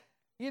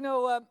You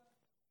know,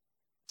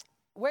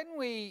 when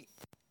we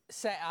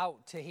set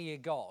out to hear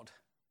God,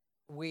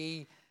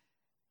 we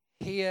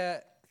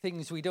hear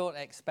things we don't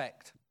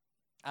expect,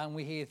 and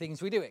we hear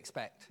things we do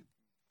expect.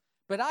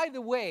 But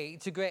either way,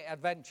 it's a great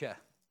adventure.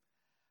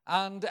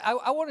 And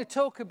I want to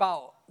talk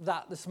about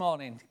that this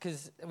morning,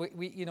 because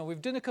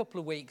we've done a couple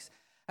of weeks.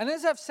 And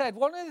as I've said,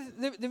 one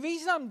of the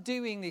reason I'm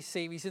doing this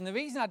series, and the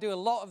reason I do a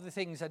lot of the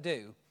things I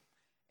do,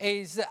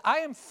 is that I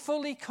am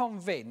fully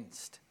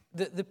convinced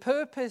that the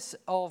purpose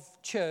of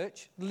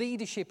church,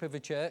 leadership of a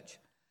church,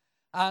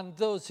 and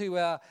those who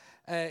are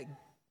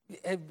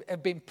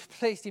have been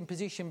placed in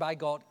position by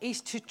God,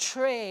 is to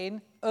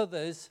train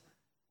others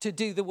to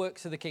do the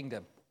works of the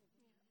kingdom.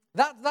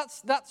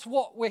 That's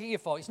what we're here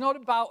for. It's not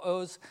about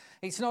us.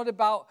 It's not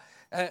about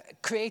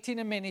creating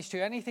a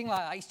ministry or anything like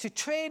that. It's to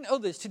train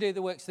others to do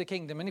the works of the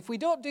kingdom. And if we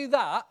don't do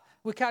that,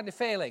 we're kind of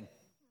failing.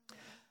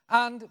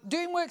 And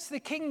doing works of the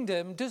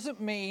kingdom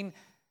doesn't mean,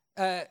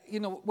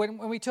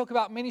 when we talk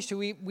about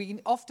ministry, we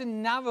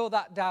often narrow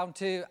that down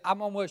to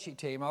I'm on worship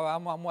team, or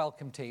I'm on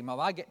welcome team, or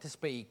I get to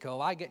speak,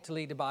 or I get to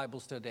lead a Bible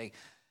study.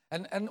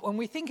 And when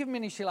we think of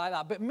ministry like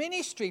that, but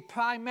ministry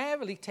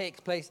primarily takes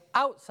place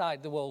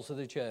outside the walls of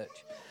the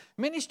church.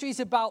 Ministry is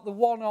about the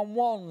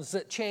one-on-ones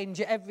that change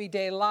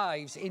everyday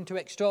lives into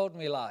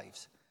extraordinary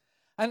lives.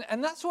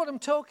 And that's what I'm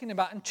talking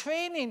about. And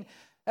training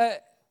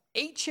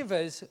each of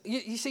us,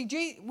 you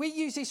see, we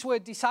use this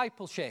word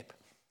discipleship.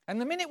 And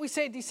the minute we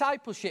say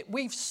discipleship,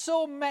 we've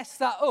so messed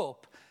that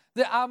up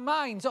that our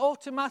minds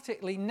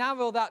automatically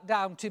narrow that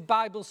down to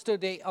Bible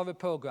study or a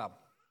program.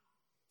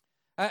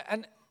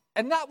 And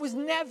that was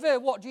never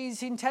what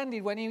Jesus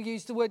intended when he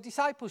used the word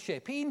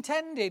discipleship. He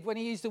intended, when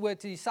he used the word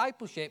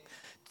discipleship,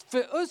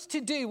 for us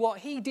to do what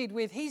he did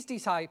with his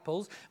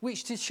disciples,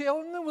 which to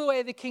show them the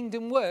way the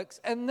kingdom works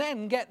and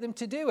then get them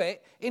to do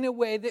it in a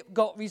way that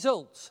got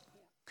results.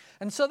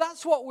 And so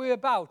that's what we're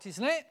about,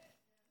 isn't it?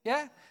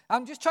 Yeah?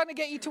 I'm just trying to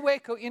get you to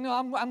wake up. You know,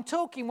 I'm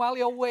talking while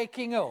you're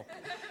waking up.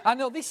 I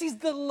know this is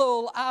the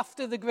lull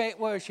after the great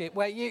worship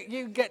where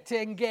you get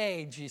to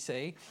engage, you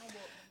see.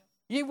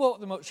 You woke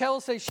them up.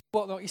 Cheryl says she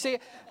woke them up. You see,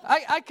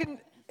 I can,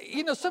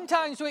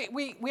 sometimes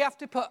we have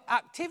to put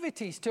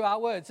activities to our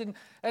words.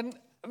 And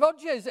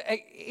Roger,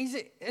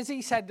 as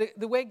he said,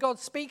 the way God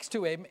speaks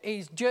to him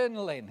is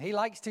journaling. He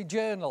likes to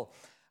journal.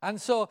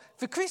 And so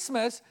for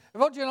Christmas,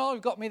 Roger and I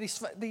have got me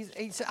these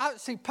it's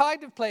actually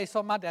pride of place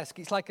on my desk.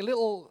 It's like a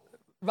little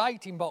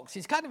writing box.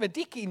 It's kind of a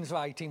Dickens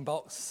writing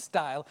box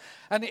style.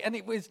 And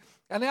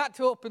I had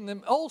to open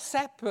them all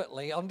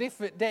separately on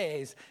different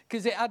days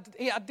because it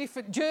had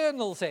different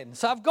journals in.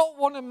 So I've got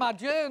one of my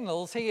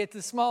journals here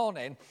this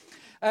morning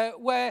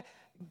where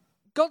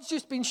God's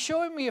just been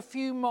showing me a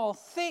few more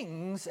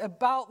things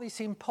about this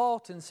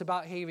importance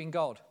about hearing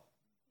God.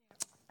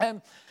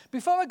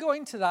 Before I go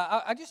into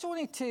that, I just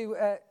wanted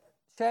to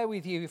share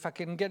with you, if I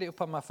can get it up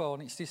on my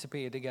phone. It's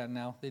disappeared again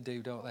now. They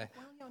do, don't they?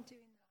 While you're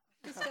doing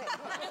that,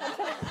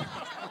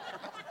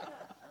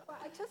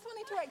 I just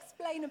wanted to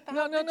explain about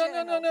No, the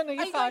journal.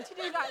 you're Are you fine. going to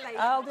do that later?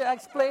 I'll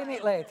explain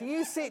it later.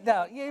 You sit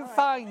down. You're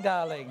fine,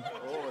 darling.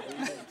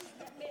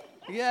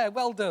 Yeah,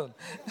 well done.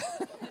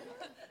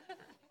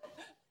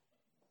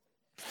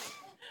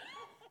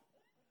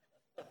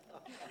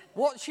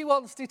 What she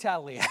wants to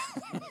tell you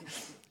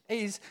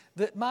is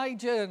that my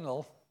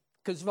journal,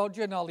 because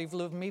Roger and Olive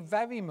love me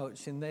very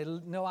much and they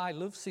know I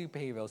love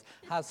superheroes,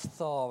 has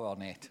Thor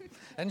on it.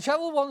 And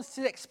Cheryl wants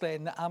to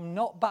explain that I'm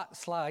not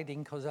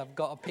backsliding because I've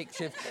got a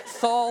picture of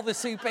Thor the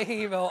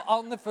superhero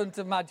on the front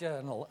of my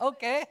journal.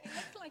 Okay? He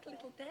looks like a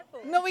little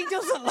devil. No, he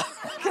doesn't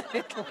look like a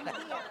little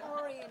devil.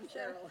 Orange,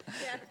 Cheryl.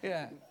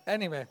 Yeah.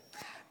 Anyway,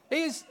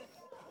 here's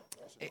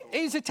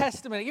a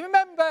testimony. You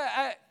remember,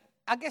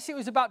 I guess it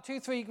was about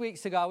 2-3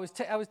 weeks ago, I was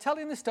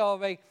telling the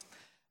story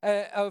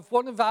of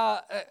one of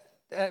our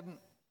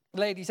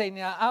ladies in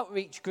our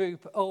outreach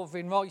group over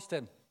in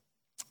Royston.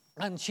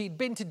 And she'd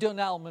been to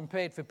Dunelm and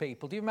prayed for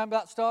people. Do you remember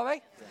that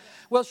story? Yeah.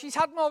 Well, she's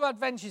had more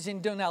adventures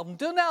in Dunelm.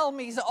 Dunelm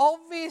is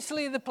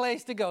obviously the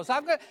place to go. So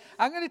I'm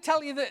going to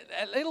tell you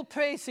a little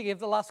précis of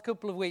the last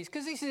couple of weeks,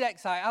 because this is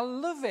exciting. I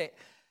love it.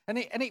 And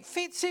it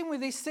fits in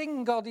with this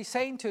thing God is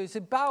saying to us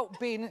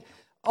about being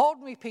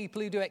ordinary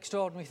people who do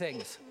extraordinary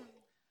things.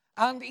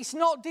 And it's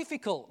not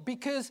difficult,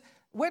 because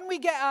when we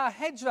get our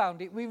heads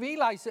around it, we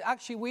realize that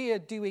actually we are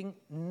doing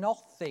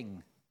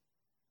nothing.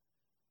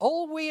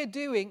 All we are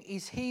doing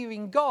is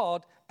hearing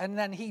God, and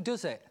then he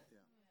does it. Yeah.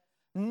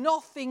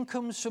 Nothing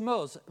comes from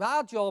us.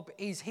 Our job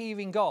is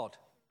hearing God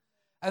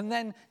and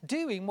then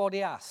doing what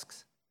he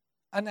asks.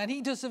 And then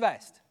he does the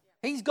rest.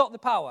 Yeah. He's got the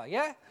power,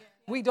 yeah?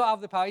 We don't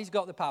have the power, he's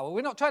got the power.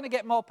 We're not trying to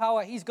get more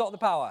power, he's got the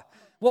power.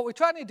 What we're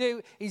trying to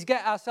do is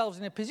get ourselves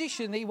in a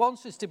position that he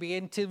wants us to be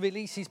in to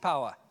release his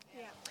power.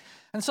 Yeah.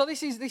 And so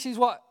this is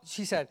what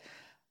she said.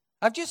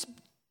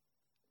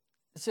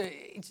 So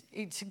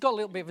it's got a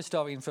little bit of a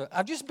story in front.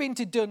 I've just been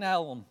to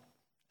Dunelm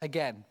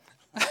again.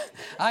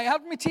 I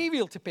had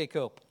material to pick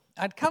up.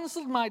 I'd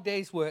cancelled my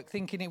day's work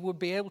thinking I wouldn't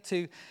be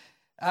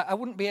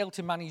able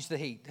to manage the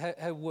heat.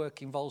 Her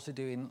work involves her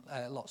doing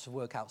lots of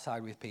work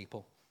outside with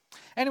people.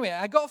 Anyway,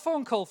 I got a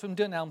phone call from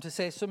Dunelm to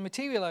say some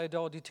material I had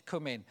ordered to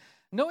come in.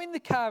 Knowing the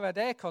car had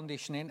air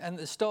conditioning and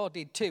the store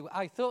did too,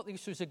 I thought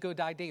this was a good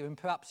idea and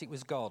perhaps it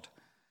was God.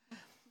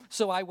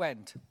 So I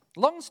went.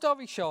 Long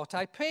story short,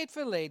 I prayed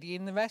for a lady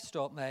in the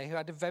restaurant there who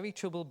had a very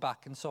troubled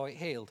back and saw it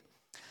healed.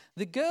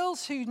 The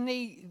girls whose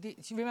knee, do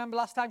you remember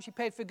last time she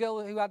prayed for a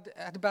girl who had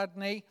a bad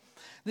knee?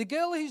 The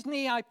girl whose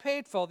knee I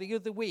prayed for the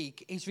other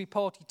week is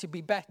reported to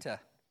be better.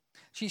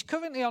 She's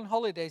currently on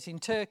holidays in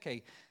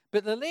Turkey,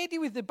 but the lady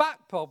with the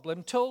back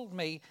problem told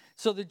me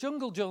so the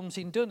jungle drums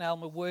in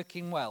Dunelm are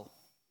working well.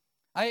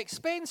 I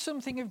explained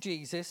something of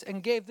Jesus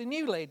and gave the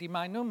new lady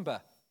my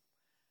number.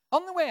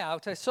 On the way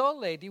out, I saw a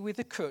lady with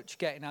a crutch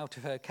getting out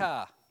of her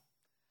car.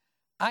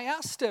 I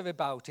asked her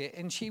about it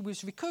and she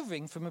was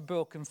recovering from a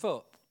broken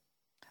foot.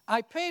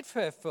 I prayed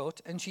for her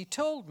foot and she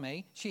told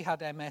me she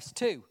had MS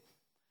too.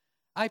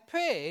 I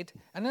prayed,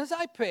 and as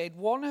I prayed,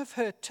 one of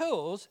her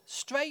toes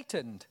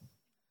straightened.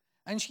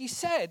 And she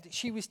said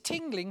she was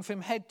tingling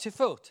from head to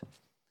foot.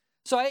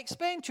 So I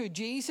explained to her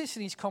Jesus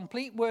and his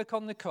complete work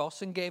on the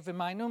cross and gave her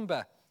my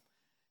number.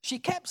 She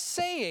kept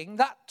saying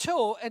that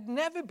toe had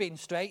never been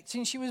straight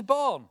since she was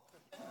born.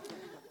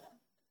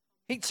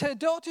 It's her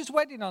daughter's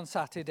wedding on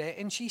Saturday,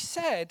 and she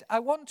said,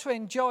 I'm going to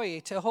enjoy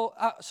it a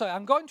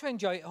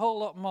whole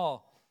lot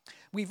more.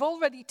 We've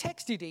already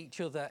texted each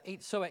other.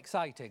 It's so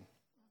exciting.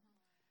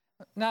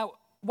 Now,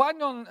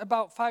 went on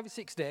about 5 or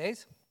 6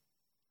 days.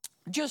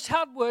 Just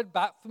had word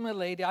back from a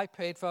lady I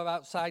prayed for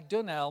outside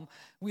Dunelm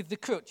with the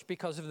crutch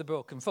because of the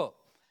broken foot.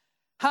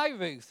 Hi,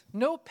 Ruth.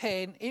 No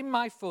pain in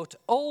my foot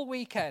all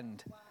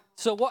weekend. Wow.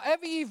 So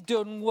whatever you've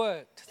done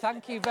worked.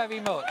 Thank you very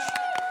much.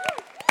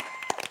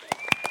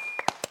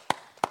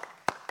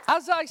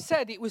 As I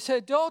said, it was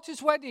her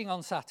daughter's wedding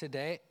on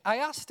Saturday. I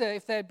asked her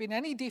if there had been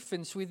any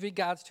difference with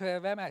regards to her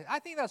MS. I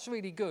think that's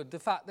really good, the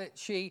fact that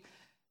she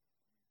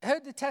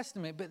heard the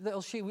testimony, but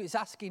that she was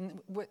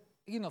asking,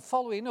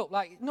 following up,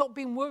 like not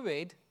being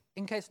worried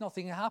in case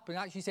nothing had happened,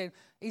 actually saying,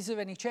 is there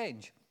any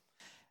change?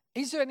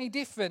 Is there any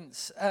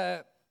difference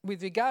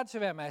with regards to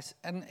her MS?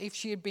 And if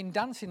she had been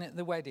dancing at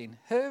the wedding,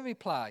 her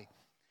reply,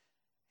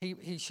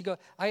 she goes,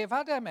 I have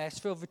had MS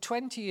for over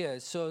 20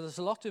 years, so there's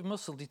a lot of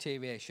muscle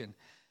deterioration.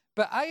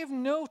 But I have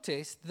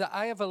noticed that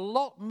I have a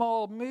lot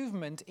more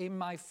movement in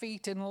my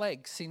feet and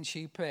legs since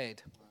you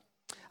prayed.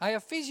 I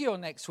have physio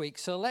next week,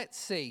 so let's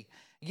see.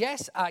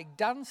 Yes, I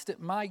danced at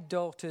my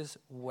daughter's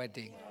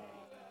wedding.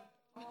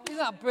 Isn't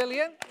that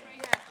brilliant?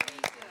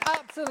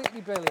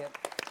 Absolutely brilliant.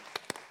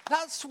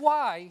 That's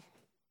why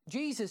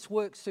Jesus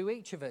works through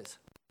each of us,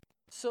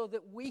 so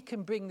that we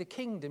can bring the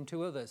kingdom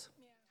to others.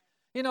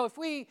 You know, if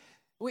we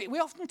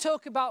often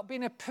talk about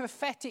being a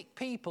prophetic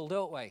people,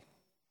 don't we?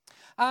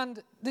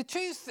 And the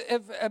truth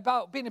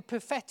about being a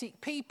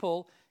prophetic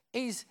people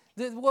is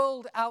the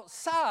world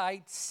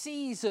outside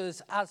sees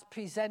us as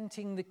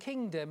presenting the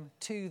kingdom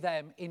to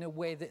them in a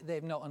way that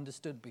they've not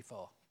understood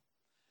before.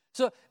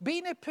 So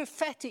being a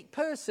prophetic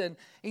person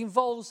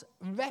involves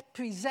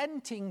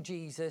representing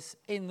Jesus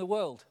in the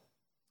world.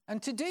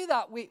 And to do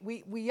that,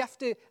 we have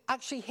to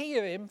actually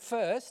hear him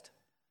first.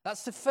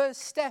 That's the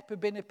first step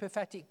of being a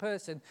prophetic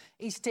person,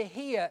 is to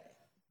hear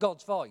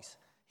God's voice.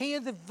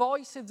 Hear the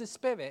voice of the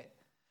Spirit.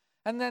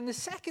 And then the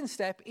second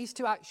step is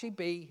to actually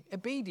be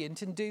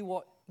obedient and do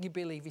what you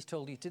believe he's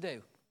told you to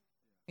do.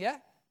 Yeah?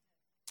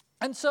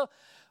 And so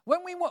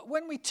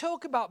when we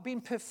talk about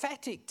being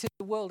prophetic to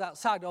the world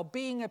outside, or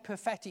being a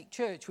prophetic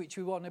church, which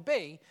we want to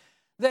be,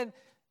 then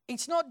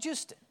it's not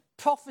just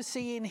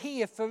prophecy in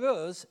here for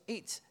us,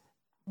 it's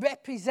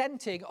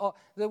representing, or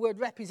the word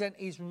represent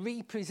is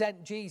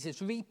represent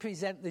Jesus,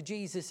 represent the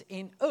Jesus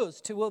in us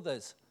to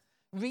others,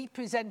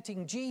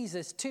 representing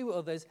Jesus to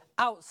others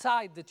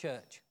outside the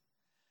church.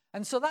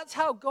 And so that's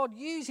how God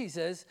uses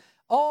us,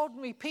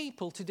 ordinary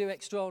people, to do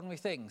extraordinary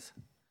things.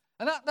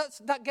 And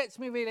that gets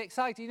me really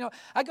excited. You know,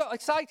 I got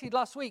excited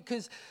last week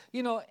because,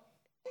 you know,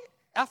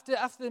 after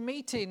the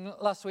meeting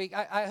last week,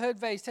 I heard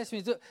various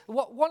testimonies.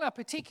 One I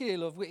particularly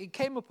loved, it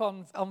came up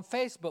on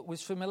Facebook,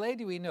 was from a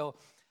lady we know,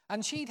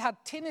 and she'd had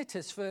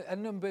tinnitus for a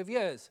number of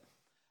years.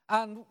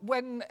 And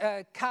when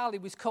Carly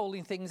was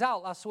calling things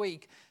out last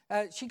week,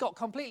 she got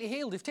completely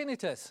healed of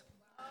tinnitus.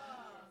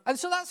 And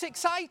so that's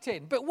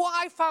exciting. But what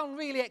I found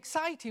really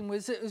exciting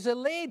was it was a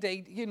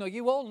lady, you know,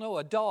 you all know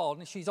her,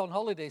 Dawn. She's on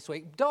holiday this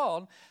week.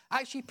 Dawn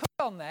actually put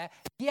on there,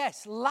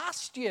 yes,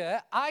 last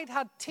year I'd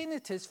had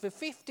tinnitus for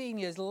 15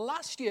 years.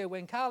 Last year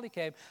when Carly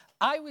came,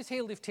 I was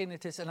healed of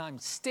tinnitus, and I'm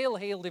still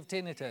healed of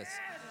tinnitus.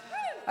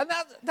 And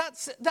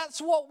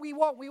that's what we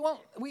want.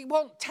 We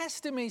want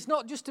testimonies,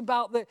 not just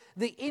about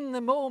the in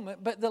the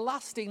moment, but the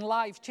lasting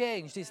life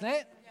changed, isn't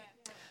it?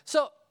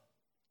 So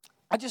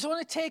I just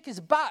want to take us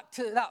back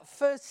to that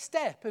first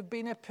step of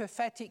being a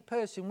prophetic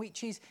person,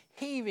 which is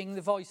hearing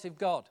the voice of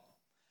God.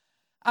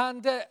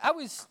 And I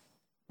was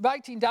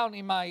writing down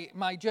in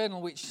my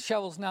journal, which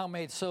Cheryl's now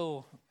made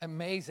so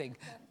amazing,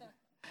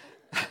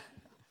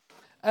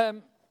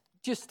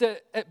 just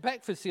at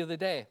breakfast the other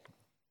day.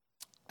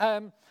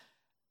 I'm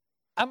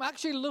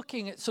actually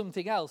looking at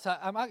something else.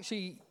 I'm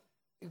actually,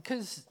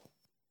 because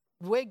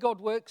the way God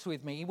works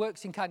with me, he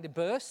works in kind of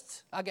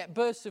bursts. I get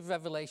bursts of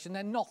revelation,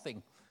 then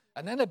nothing.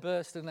 And then a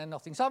burst, and then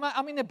nothing. So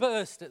I'm in a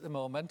burst at the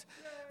moment,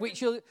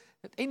 which you'll,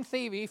 in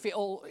theory,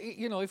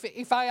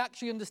 if I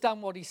actually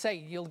understand what he's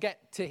saying, you'll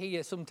get to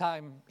hear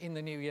sometime in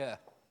the new year.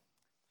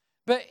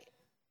 But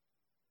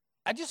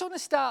I just want to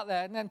start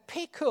there and then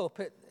pick up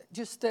at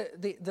just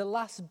the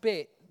last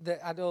bit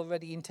that I'd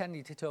already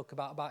intended to talk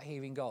about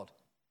hearing God.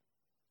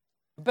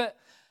 But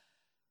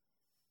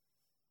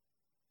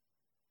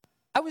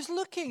I was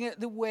looking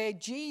at the way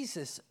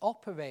Jesus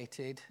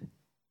operated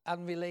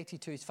and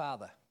related to his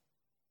Father.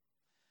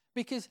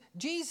 Because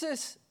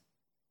Jesus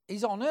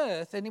is on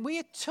earth, and we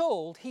are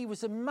told he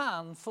was a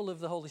man full of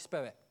the Holy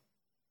Spirit.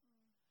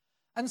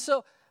 And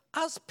so,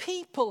 as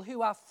people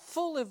who are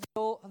full of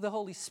the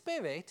Holy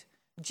Spirit,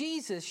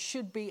 Jesus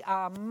should be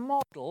our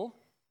model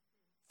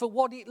for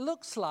what it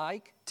looks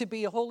like to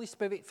be a Holy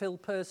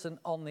Spirit-filled person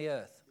on the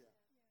earth.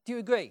 Do you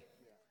agree?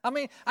 I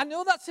mean, I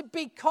know that's a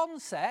big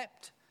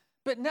concept,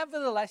 but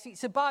nevertheless,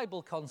 it's a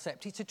Bible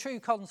concept. It's a true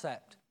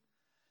concept.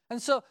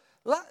 And so,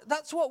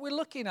 that's what we're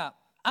looking at.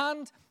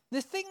 And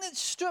the thing that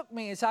struck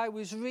me as I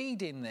was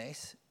reading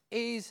this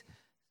is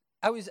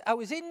I was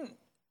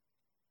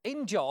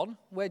in John,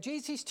 where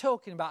Jesus is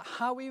talking about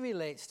how he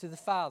relates to the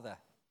Father.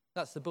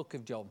 That's the book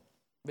of John,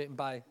 written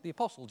by the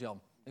Apostle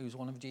John, who's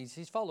one of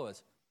Jesus'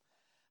 followers.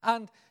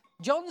 And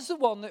John's the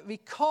one that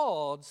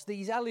records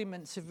these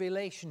elements of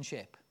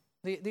relationship.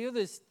 The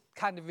others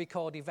kind of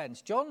record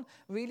events. John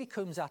really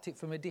comes at it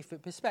from a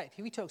different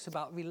perspective. He talks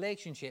about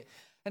relationship.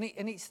 And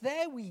it's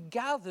there we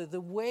gather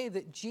the way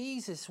that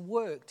Jesus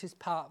worked as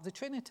part of the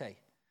Trinity.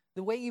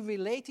 The way he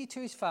related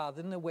to his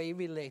Father and the way he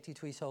related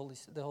to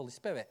the Holy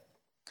Spirit.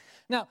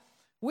 Now,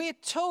 we're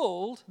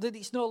told that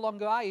it's no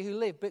longer I who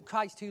live, but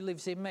Christ who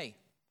lives in me.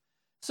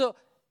 So,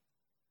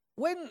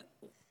 when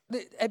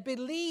a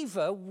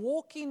believer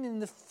walking in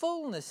the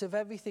fullness of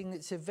everything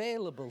that's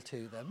available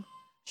to them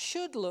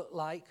should look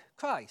like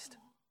Christ.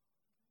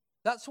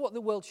 That's what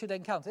the world should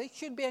encounter. They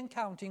should be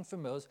encountering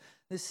from us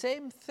the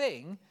same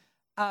thing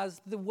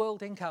as the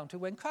world encountered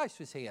when Christ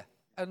was here,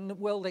 and the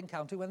world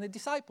encountered when the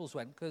disciples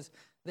went, because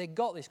they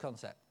got this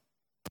concept.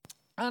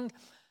 And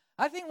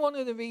I think one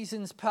of the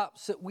reasons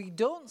perhaps that we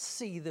don't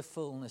see the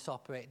fullness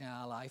operating in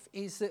our life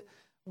is that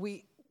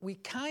we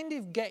kind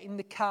of get in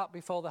the cart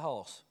before the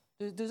horse.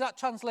 Does that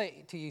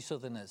translate to you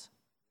Southerners?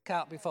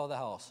 Cart before the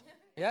horse?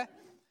 Yeah?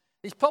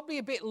 It's probably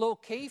a bit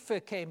low-key for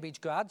Cambridge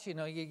grads, you're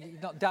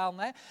not down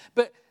there.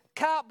 But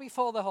cart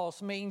before the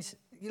horse means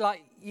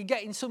like you're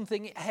getting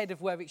something ahead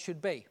of where it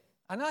should be.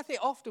 And I think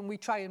often we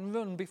try and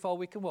run before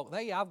we can walk.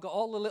 There you have, I've got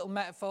all the little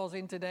metaphors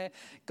in today,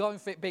 going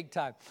for it big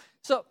time.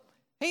 So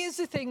here's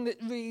the thing that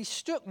really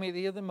struck me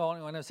the other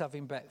morning when I was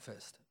having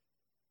breakfast.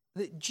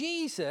 That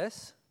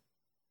Jesus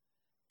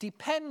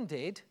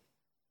depended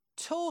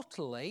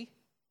totally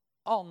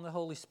on the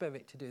Holy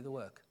Spirit to do the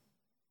work.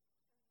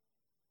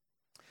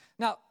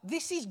 Now,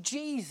 this is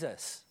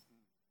Jesus,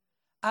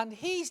 and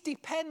he's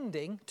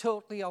depending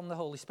totally on the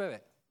Holy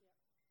Spirit.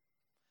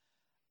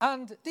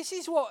 And this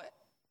is what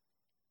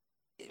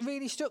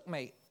really struck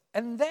me,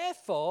 and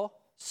therefore,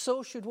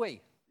 so should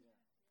we.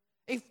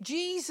 If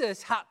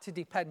Jesus had to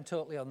depend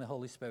totally on the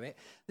Holy Spirit,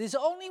 there's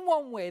only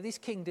one way this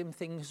kingdom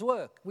things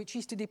work, which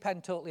is to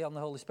depend totally on the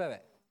Holy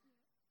Spirit.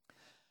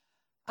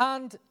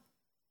 And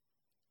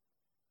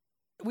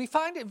we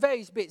find at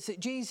various bits that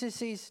Jesus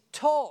is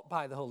taught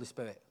by the Holy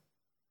Spirit.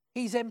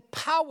 He's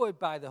empowered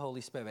by the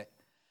Holy Spirit.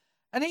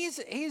 And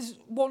here's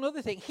one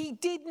other thing. He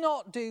did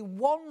not do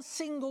one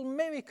single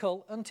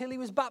miracle until he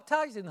was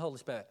baptized in the Holy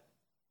Spirit.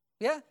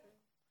 Yeah?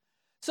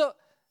 So,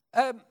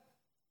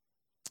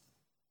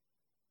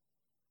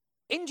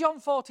 in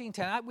John 14:10,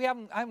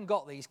 I haven't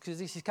got these because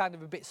this is kind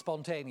of a bit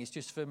spontaneous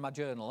just for my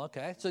journal,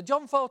 okay? So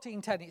John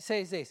 14:10, it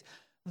says this.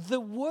 The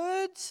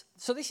words,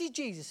 so this is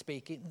Jesus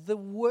speaking, the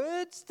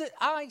words that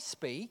I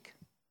speak,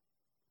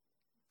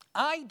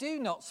 I do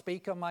not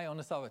speak on my own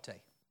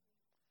authority.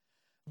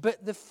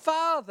 But the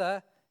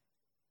Father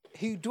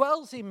who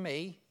dwells in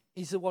me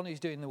is the one who's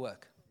doing the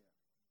work.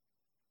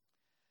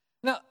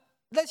 Now,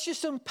 let's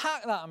just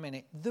unpack that a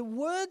minute. The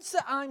words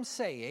that I'm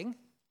saying,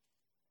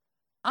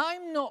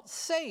 I'm not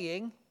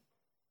saying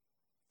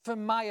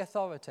from my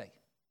authority.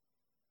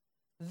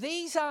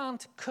 These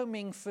aren't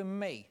coming from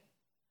me.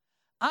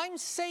 I'm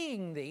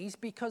saying these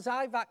because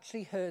I've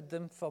actually heard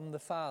them from the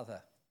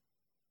Father.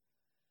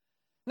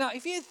 Now,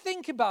 if you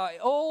think about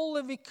it, all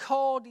the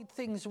recorded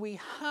things we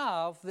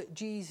have that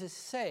Jesus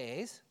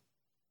says,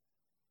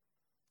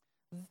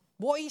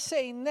 what he's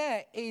saying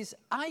there is,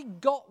 I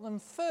got them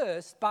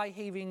first by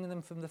hearing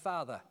them from the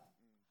Father.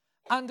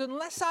 And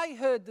unless I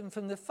heard them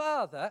from the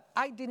Father,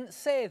 I didn't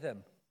say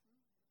them.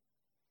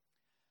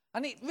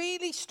 And it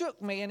really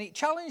struck me, and it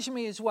challenged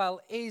me as well,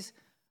 is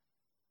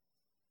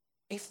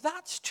if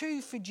that's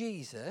true for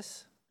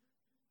Jesus,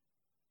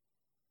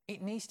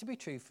 it needs to be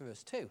true for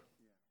us too.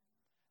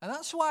 And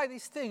that's why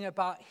this thing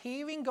about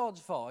hearing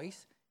God's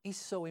voice is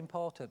so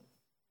important.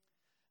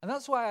 And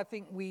that's why I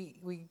think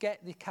we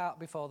get the cart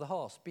before the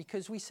horse,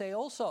 because we say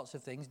all sorts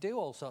of things, do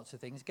all sorts of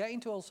things, get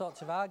into all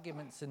sorts of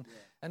arguments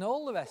and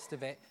all the rest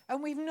of it,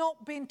 and we've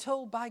not been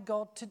told by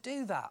God to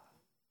do that.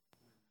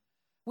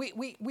 We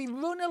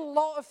run a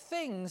lot of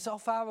things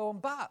off our own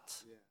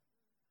bats. Yeah.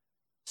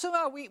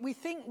 Somehow we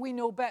think we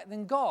know better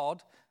than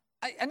God,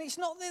 and it's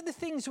not that the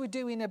things we're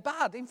doing are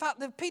bad. In fact,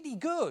 they're pretty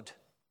good.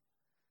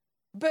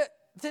 But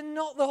they're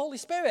not the Holy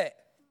Spirit.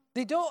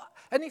 They don't,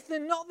 and if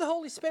they're not the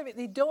Holy Spirit,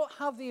 they don't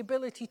have the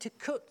ability to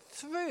cut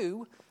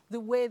through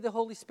the way the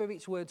Holy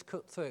Spirit's words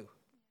cut through.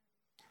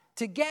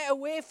 To get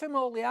away from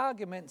all the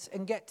arguments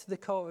and get to the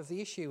core of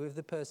the issue of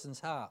the person's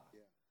heart.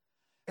 Yeah.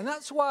 And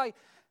that's why,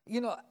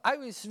 I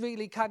was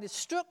really kind of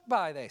struck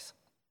by this.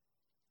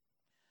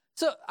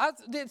 So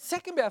the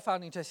second bit I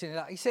found interesting in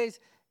that, he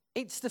says,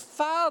 it's the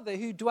Father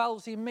who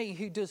dwells in me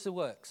who does the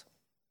works.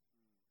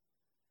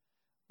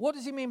 What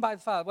does he mean by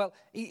the Father? Well,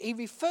 he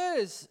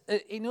refers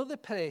in other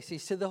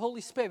places to the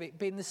Holy Spirit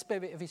being the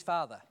Spirit of his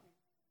Father.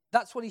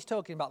 That's what he's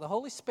talking about, the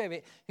Holy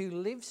Spirit who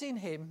lives in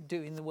him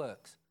doing the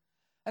works.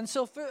 And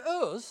so for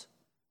us,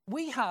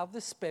 we have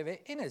the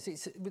Spirit in us.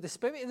 It's with the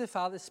Spirit of the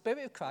Father, the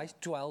Spirit of Christ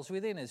dwells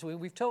within us.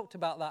 We've talked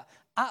about that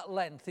at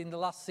length in the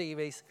last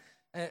series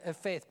of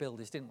Faith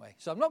Builders, didn't we?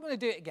 So I'm not going to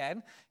do it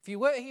again. If you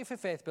weren't here for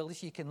Faith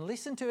Builders, you can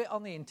listen to it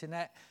on the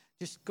internet.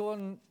 Just go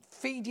and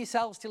feed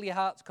yourselves till your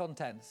heart's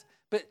contents.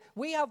 But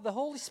we have the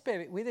Holy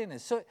Spirit within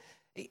us. So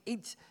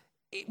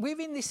we're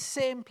in this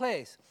same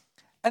place.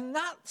 And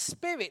that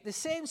Spirit, the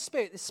same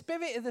Spirit, the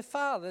Spirit of the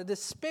Father, the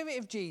Spirit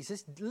of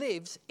Jesus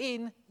lives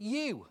in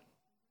you.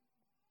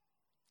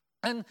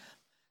 And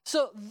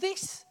so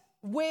this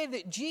way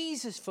that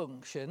Jesus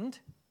functioned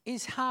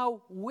is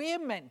how we're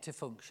meant to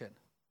function.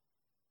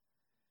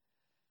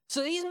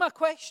 So here's my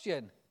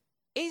question.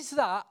 Is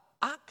that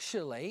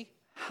actually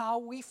how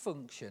we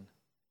function?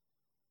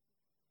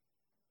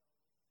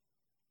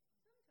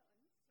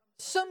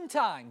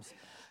 Sometimes.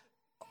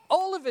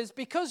 All of us,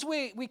 because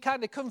we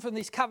kind of come from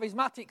this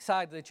charismatic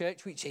side of the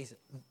church, which is,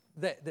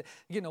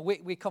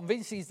 we're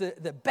convinced is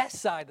the best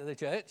side of the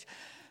church.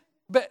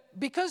 But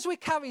because we're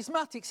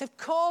charismatics, of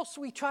course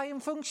we try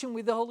and function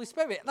with the Holy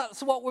Spirit.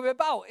 That's what we're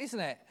about, isn't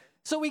it?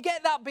 So we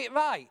get that bit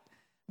right.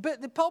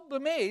 But the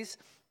problem is,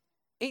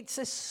 it's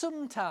a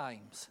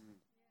sometimes.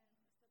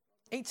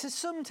 It's a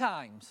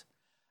sometimes.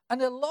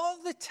 And a lot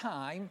of the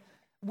time,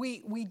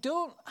 we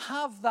don't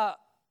have that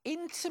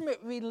intimate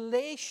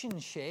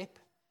relationship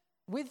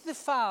with the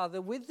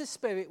Father, with the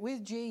Spirit,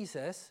 with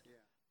Jesus,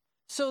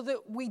 so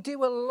that we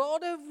do a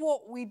lot of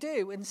what we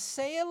do and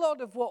say a lot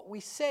of what we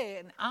say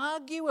and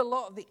argue a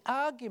lot of the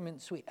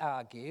arguments we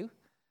argue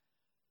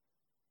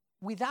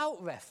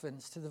without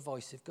reference to the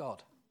voice of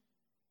God.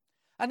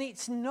 And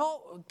it's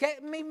not,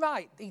 get me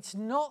right, it's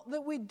not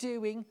that we're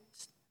doing,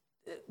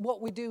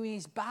 what we're doing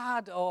is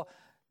bad, or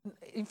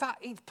in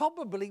fact, it's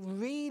probably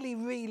really,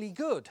 really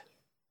good.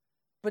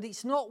 But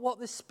it's not what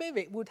the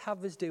Spirit would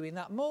have us do in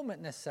that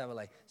moment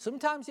necessarily.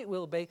 Sometimes it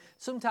will be,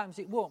 sometimes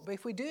it won't. But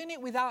if we're doing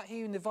it without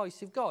hearing the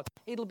voice of God,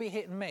 it'll be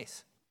hit and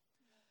miss.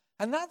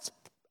 And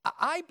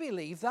I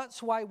believe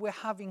that's why we're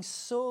having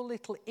so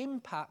little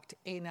impact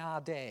in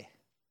our day.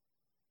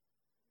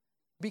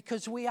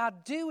 Because we are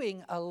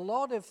doing a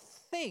lot of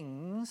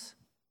things,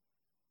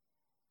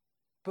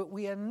 but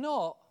we are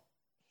not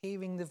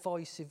hearing the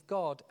voice of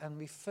God and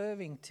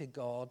referring to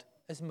God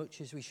as much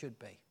as we should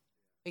be.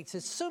 It's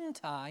a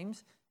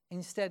sometimes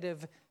instead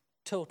of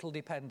total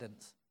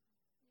dependence.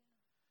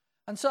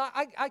 And so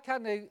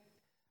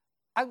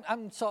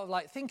I'm sort of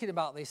like thinking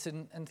about this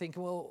and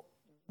thinking, well,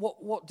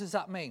 what does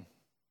that mean?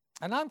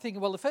 And I'm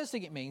thinking, well, the first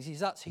thing it means is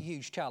that's a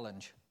huge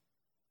challenge.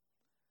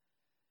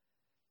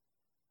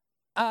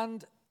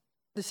 And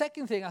the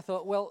second thing I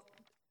thought, well,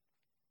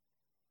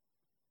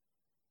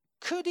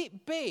 could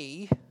it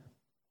be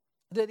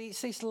that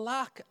it's this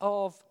lack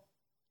of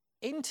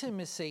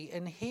intimacy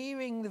and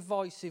hearing the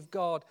voice of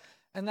God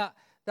and that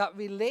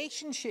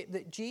relationship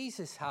that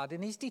Jesus had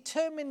and his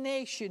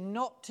determination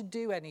not to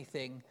do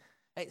anything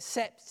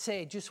except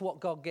say just what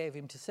God gave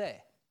him to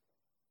say?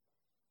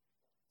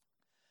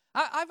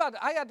 I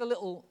had a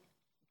little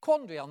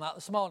quandary on that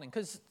this morning,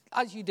 because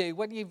as you do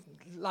when you're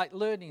like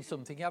learning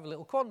something, you have a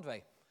little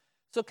quandary.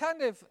 So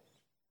kind of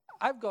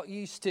I've got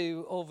used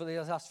to over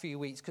the last few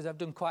weeks, because I've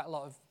done quite a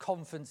lot of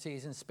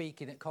conferences and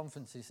speaking at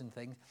conferences and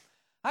things,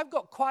 I've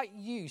got quite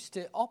used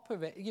to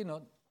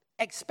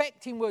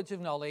expecting words of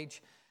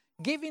knowledge,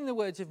 giving the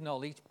words of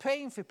knowledge,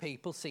 praying for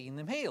people, seeing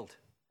them healed.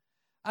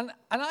 And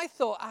I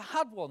thought I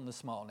had one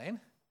this morning,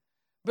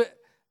 but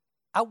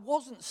I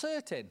wasn't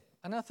certain.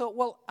 And I thought,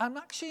 well, I'm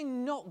actually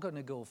not going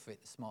to go for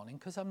it this morning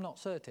because I'm not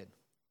certain.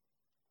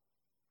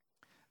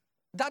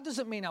 That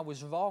doesn't mean I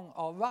was wrong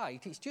or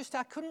right. It's just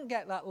I couldn't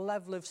get that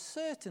level of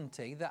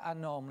certainty that I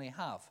normally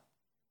have.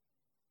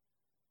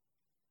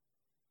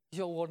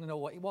 You all want to know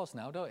what it was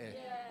now, don't you?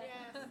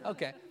 Yeah.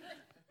 Okay.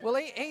 Well,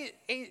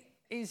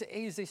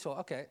 here's this one.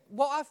 Okay.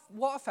 What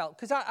I felt,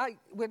 because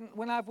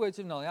when I have words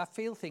of knowledge, I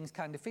feel things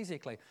kind of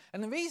physically.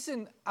 And the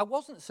reason I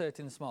wasn't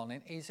certain this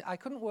morning is I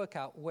couldn't work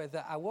out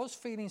whether I was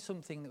feeling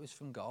something that was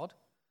from God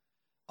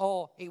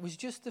or it was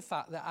just the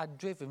fact that I'd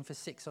driven for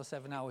 6 or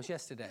 7 hours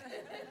yesterday.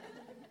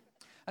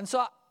 And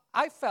so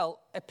I felt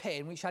a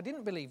pain, which I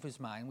didn't believe was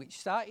mine, which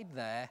started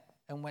there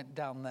and went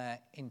down there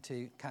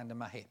into kind of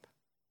my hip.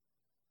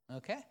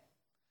 Okay?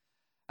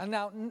 And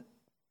now,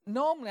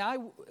 normally,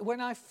 when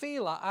I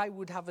feel that, I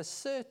would have a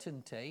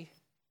certainty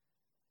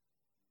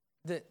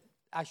that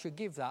I should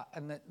give that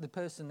and that the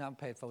person I'm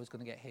paid for was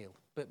going to get healed.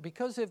 But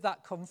because of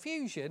that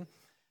confusion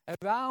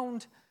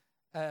around,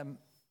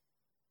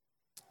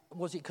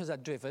 was it because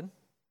I'd driven?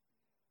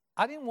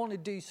 I didn't want to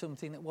do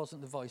something that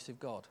wasn't the voice of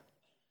God.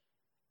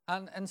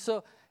 And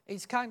so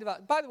it's kind of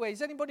like, by the way,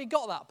 has anybody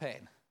got that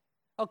pain?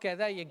 Okay,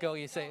 there you go,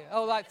 you see.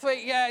 Oh, like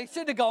 3, yeah, you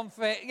should have gone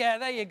for it. Yeah,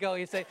 there you go,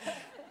 you see.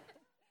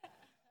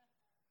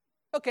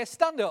 Okay,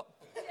 stand up.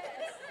 Yes.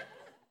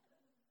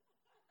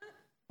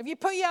 If you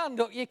put your hand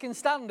up, you can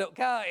stand up,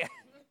 can't you?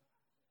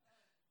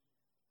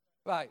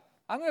 Right,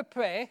 I'm going to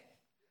pray,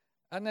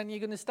 and then you're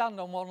going to stand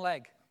on one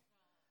leg.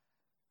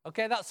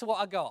 Okay, that's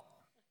what I got.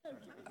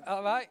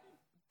 All right,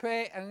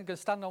 pray, and you're going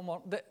to stand on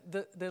one,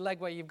 the leg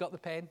where you've got the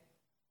pain,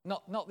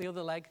 not the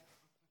other leg.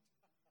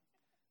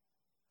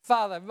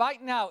 Father,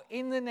 right now,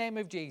 in the name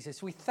of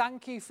Jesus, we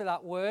thank you for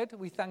that word.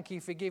 We thank you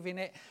for giving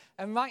it.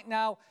 And right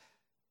now,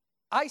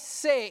 I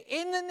say,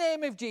 in the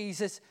name of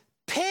Jesus,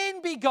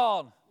 pain be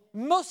gone.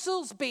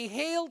 Muscles be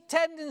healed.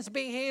 Tendons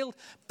be healed.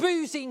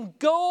 Bruising,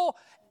 go.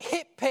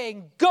 Hip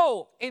pain,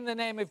 go in the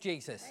name of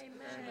Jesus.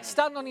 Amen.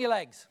 Stand on your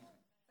legs.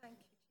 Thank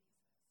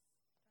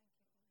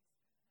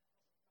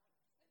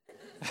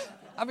you.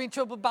 Having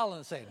trouble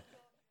balancing?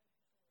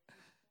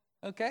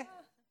 Okay.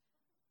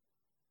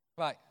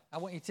 Right, I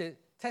want you to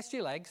test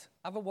your legs.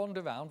 Have a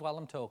wander around while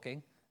I'm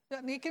talking.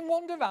 You can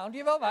wander around.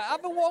 You're all right.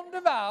 Have a wander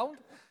around.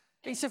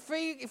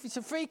 If it's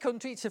a free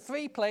country, it's a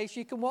free place.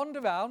 You can wander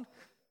around.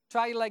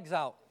 Try your legs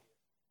out.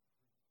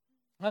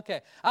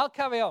 Okay, I'll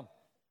carry on.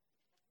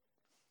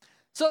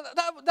 So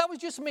that was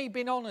just me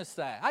being honest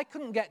there. I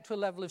couldn't get to a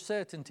level of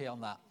certainty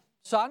on that.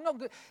 So I'm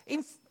not.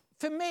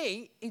 For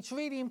me, it's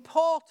really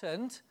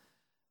important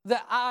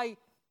that I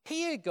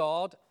hear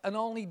God and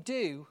only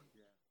do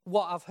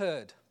what I've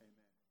heard.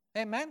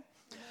 Amen?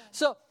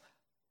 So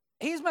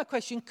here's my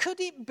question. Could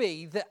it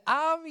be that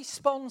our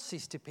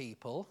responses to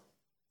people,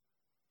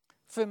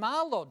 from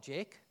our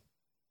logic,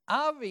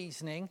 our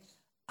reasoning,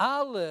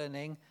 our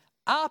learning,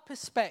 our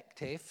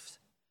perspectives,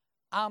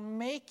 are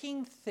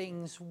making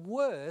things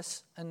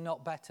worse and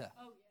not better?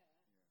 Oh, yeah.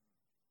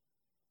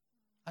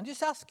 I'm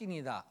just asking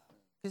you that,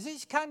 because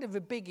it's kind of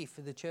a biggie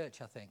for the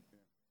church, I think.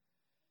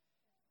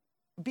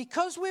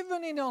 Because we're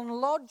running on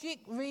logic,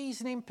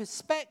 reasoning,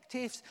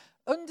 perspectives,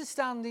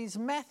 understandings,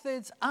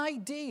 methods,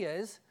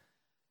 ideas,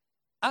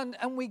 and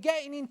we're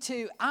getting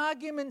into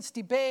arguments,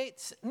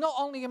 debates, not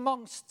only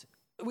amongst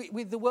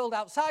with the world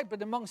outside,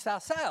 but amongst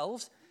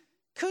ourselves.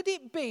 Could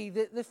it be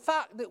that the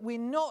fact that we're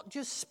not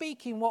just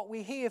speaking what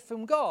we hear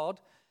from God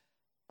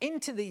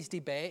into these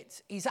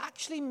debates is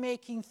actually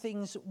making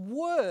things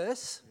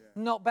worse,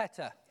 not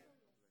better?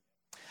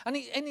 And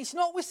it's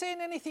not we're saying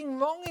anything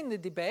wrong in the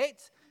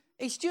debate,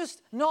 it's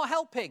just not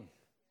helping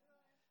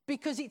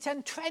because it's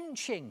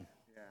entrenching.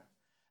 Yeah.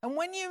 And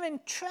when you're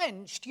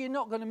entrenched, you're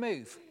not going to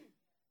move.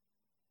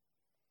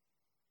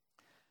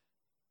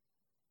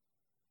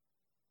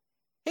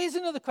 Here's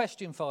another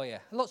question for you.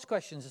 Lots of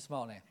questions this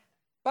morning.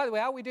 By the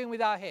way, how are we doing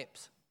with our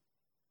hips?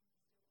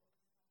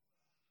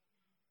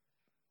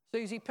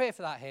 Susie, pray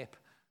for that hip.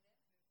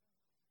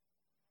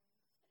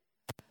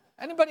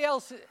 Anybody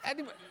else?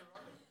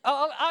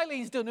 Oh,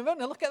 Eileen's done a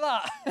runner. Look at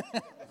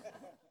that.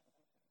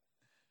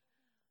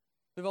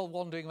 They're all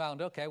wandering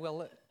around. Okay,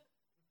 well.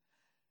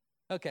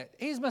 Okay,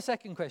 here's my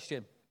second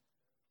question.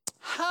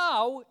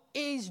 How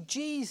is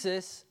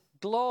Jesus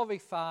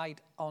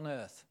glorified on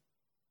earth?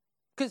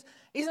 Because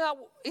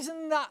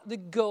isn't that the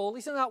goal?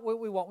 Isn't that what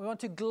we want? We want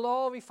to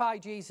glorify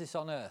Jesus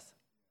on earth.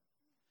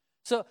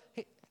 So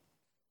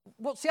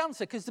what's the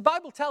answer? Because the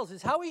Bible tells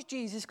us, how is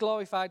Jesus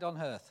glorified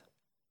on earth?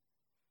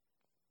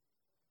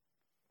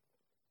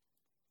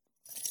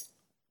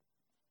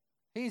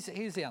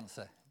 Here's the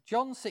answer.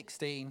 John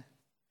 16,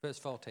 verse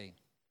 14.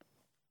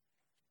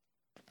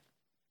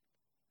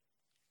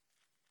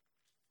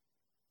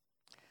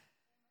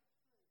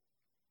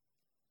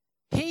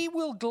 He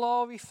will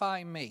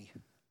glorify me.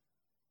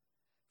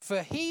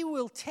 For he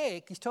will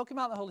take, he's talking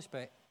about the Holy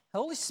Spirit. The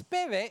Holy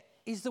Spirit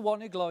is the one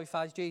who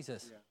glorifies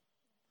Jesus. Yeah.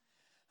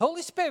 The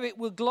Holy Spirit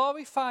will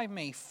glorify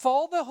me,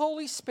 for the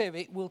Holy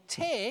Spirit will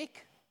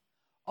take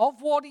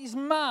of what is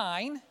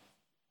mine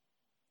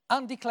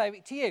and declare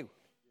it to you.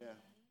 Yeah.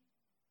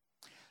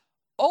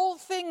 All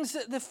things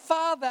that the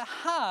Father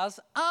has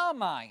are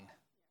mine.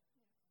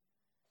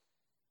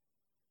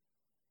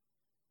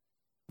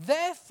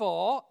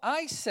 Therefore,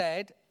 I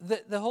said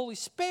that the Holy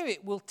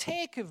Spirit will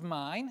take of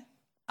mine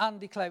and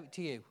declare it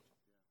to you.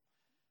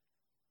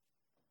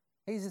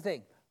 Here's the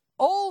thing.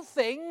 All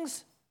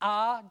things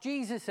are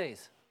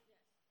Jesus's.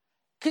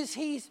 Because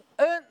he's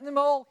earned them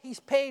all, he's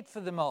paid for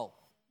them all.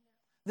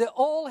 They're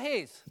all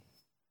his.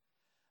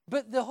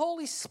 But the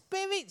Holy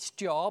Spirit's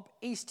job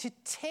is to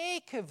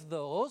take of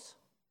those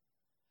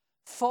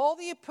for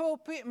the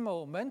appropriate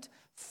moment,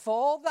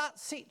 for that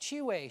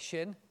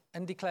situation,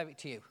 and declare it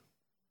to you.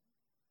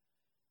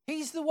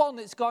 He's the one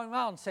that's going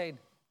around saying,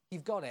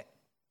 you've got it.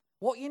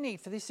 What you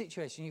need for this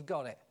situation, you've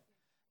got it.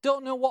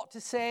 Don't know what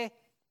to say?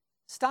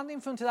 Stand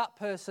in front of that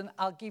person,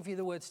 I'll give you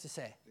the words to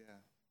say. Yeah.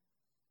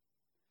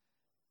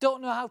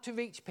 Don't know how to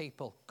reach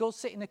people? Go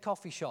sit in a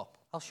coffee shop,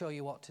 I'll show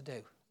you what to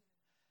do.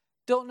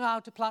 Don't know how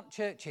to plant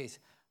churches?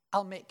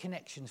 I'll make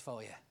connections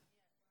for you.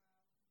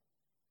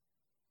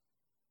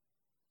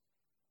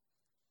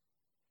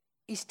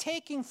 He's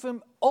taking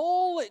from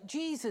all that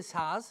Jesus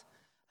has,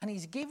 and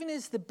he's giving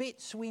us the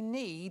bits we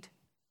need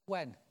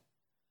when?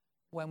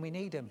 When we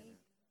need them.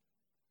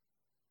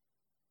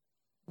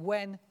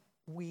 When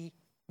we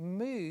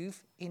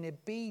move in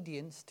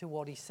obedience to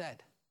what he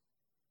said.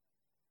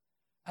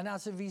 And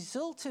as a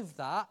result of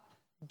that,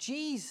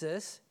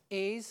 Jesus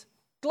is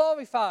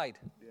glorified.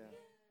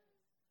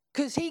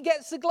 Because he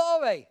gets the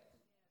glory.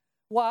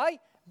 Why?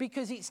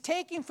 Because it's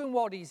taking from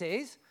what he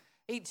is,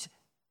 it's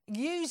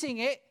using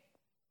it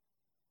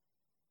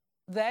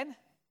then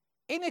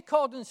in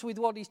accordance with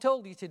what he's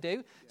told you to do.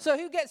 Yeah. So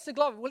who gets the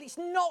glory? Well, it's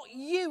not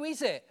you,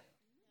 is it?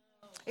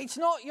 It's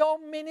not your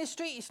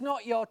ministry, it's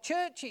not your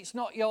church, it's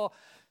not your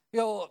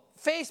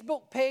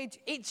Facebook page,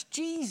 it's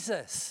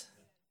Jesus.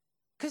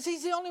 Because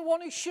he's the only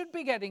one who should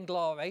be getting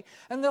glory.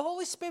 And the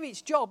Holy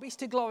Spirit's job is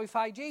to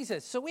glorify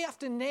Jesus. So we have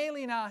to nail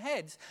in our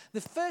heads,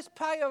 the first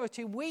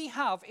priority we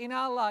have in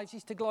our lives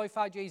is to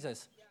glorify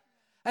Jesus.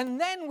 And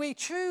then we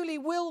truly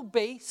will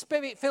be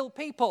Spirit-filled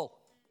people.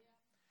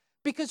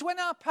 Because when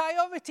our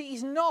priority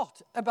is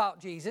not about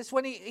Jesus,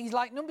 when he's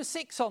like number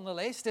 6 on the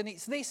list, and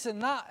it's this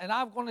and that, and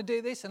I want to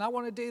do this, and I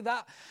want to do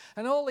that,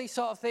 and all these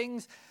sort of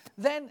things,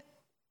 then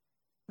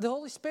the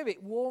Holy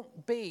Spirit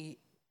won't be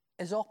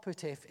as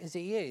operative as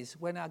he is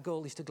when our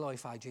goal is to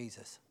glorify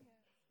Jesus.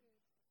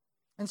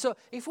 And so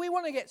if we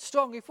want to get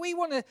strong, if we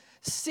want to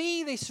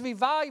see this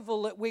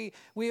revival that we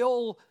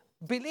all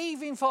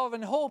believing for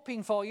and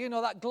hoping for, you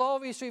know, that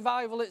glorious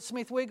revival that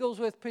Smith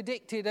Wigglesworth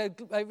predicted,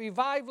 a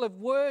revival of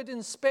word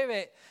and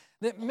spirit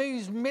that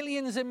moves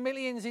millions and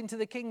millions into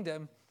the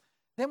kingdom,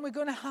 then we're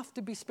going to have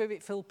to be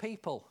Spirit-filled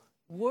people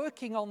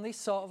working on this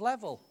sort of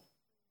level.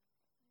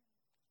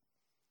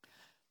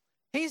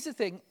 Here's the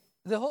thing,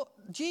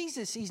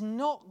 Jesus is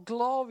not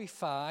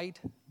glorified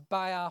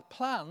by our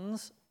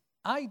plans,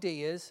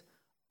 ideas,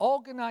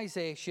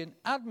 organisation,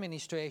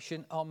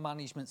 administration, or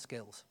management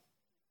skills.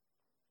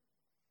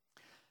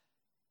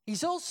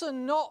 He's also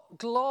not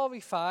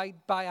glorified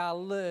by our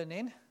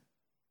learning,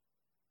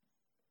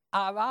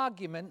 our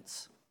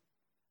arguments,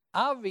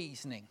 our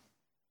reasoning.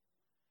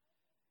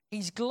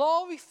 He's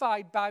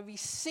glorified by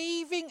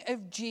receiving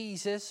of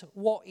Jesus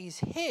what is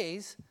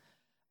his,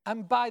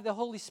 and by the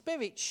Holy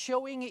Spirit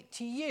showing it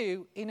to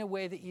you in a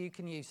way that you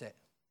can use it.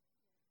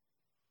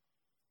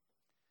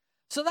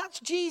 So that's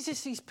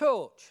Jesus'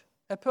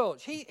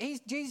 approach.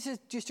 Jesus,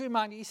 just to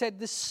remind you, he said,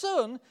 the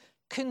Son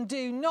can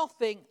do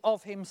nothing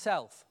of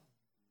himself.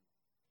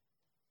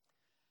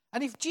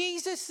 And if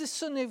Jesus, the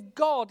Son of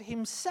God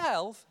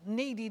himself,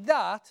 needed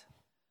that,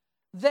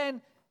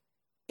 then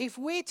if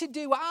we're to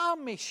do our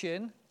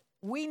mission,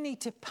 we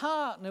need to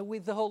partner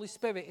with the Holy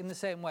Spirit in the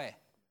same way.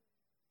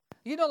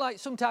 You know, like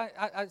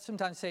I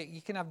sometimes say,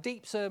 you can have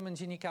deep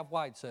sermons and you can have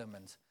wide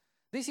sermons.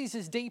 This is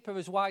as deep or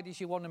as wide as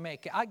you want to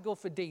make it. I'd go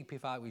for deep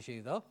if I was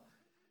you, though.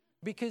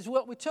 Because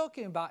what we're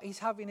talking about is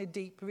having a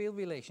deep, real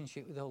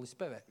relationship with the Holy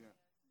Spirit. Yeah.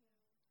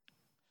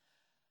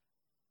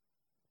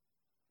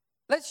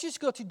 Let's just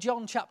go to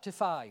John chapter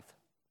 5.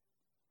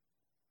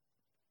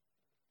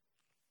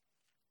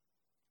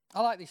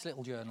 I like this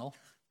little journal.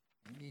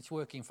 It's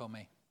working for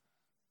me.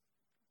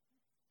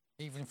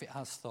 Even if it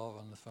has Thor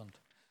on the front.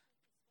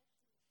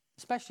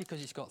 Especially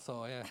because it's got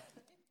Thor, yeah.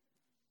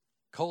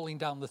 Calling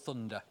down the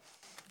thunder.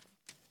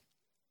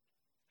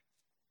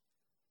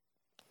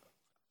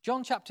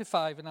 John chapter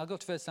 5, and I'll go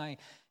to verse 9.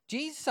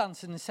 Jesus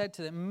answered and said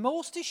to them,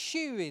 most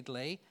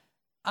assuredly,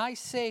 I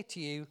say to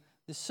you,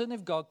 the Son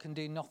of God can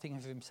do nothing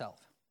of himself.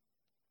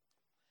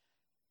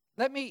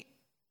 Let me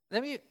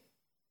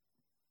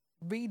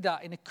read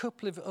that in a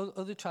couple of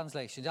other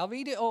translations. I'll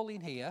read it all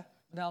in here,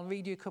 and I'll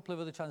read you a couple of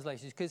other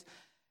translations, because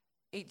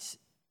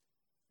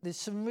there's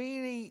some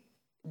really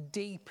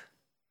deep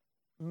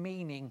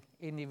meaning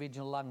in the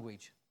original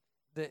language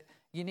that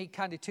you need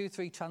kind of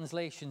 2-3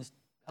 translations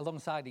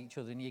alongside each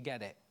other and you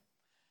get it.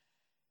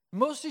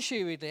 Most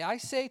assuredly, I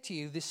say to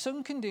you, the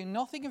Son can do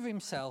nothing of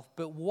himself,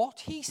 but what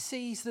he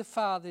sees the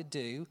Father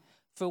do,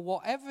 for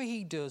whatever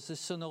he does, the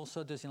Son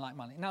also does in like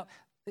manner. Now,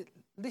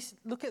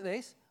 look at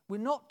this. We're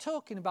not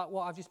talking about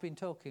what I've just been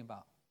talking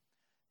about.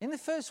 In the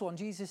first one,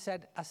 Jesus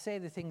said, I say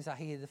the things I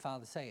hear the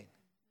Father saying.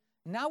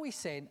 Now he's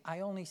saying,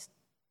 I only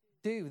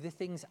do the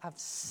things I've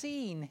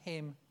seen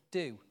him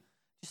do.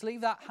 Just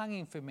leave that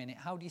hanging for a minute.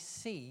 How do you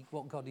see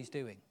what God is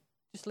doing?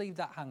 Just leave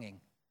that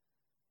hanging.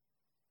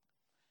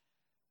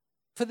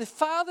 For the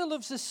Father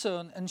loves the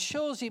Son and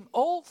shows him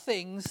all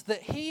things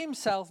that he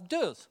himself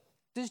does.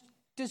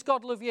 Does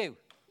God love you?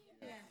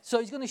 Yeah. So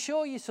he's going to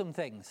show you some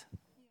things.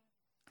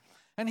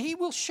 Yeah. and he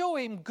will show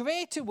him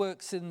greater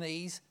works than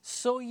these,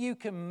 so you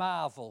can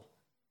marvel.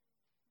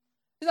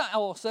 Isn't that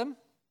awesome?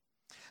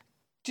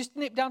 Just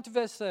nip down to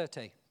verse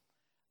 30.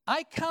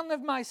 I can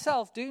of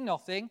myself do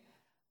nothing.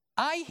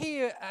 I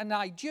hear and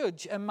I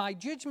judge, and my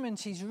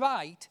judgment is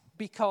right,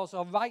 because,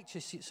 or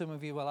righteous, some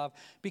of you will have,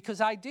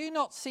 because I do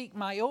not seek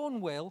my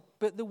own will,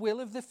 but the will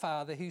of the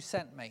Father who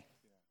sent me.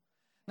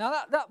 Now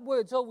that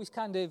word's always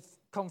kind of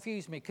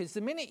confused me, because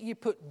the minute you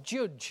put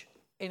judge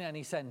in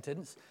any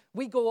sentence,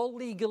 we go all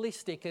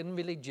legalistic and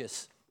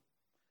religious.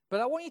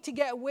 But I want you to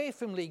get away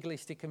from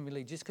legalistic and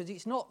religious, because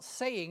it's not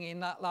saying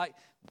in that like,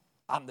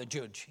 I'm the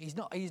judge. He's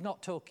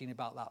not talking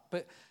about that.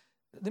 But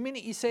the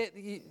minute you say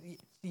it,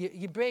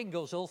 your brain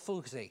goes all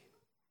fuzzy,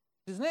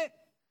 doesn't it?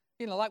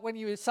 You know, like when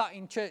you were sat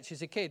in church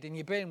as a kid and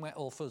your brain went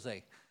all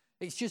fuzzy.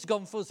 It's just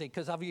gone fuzzy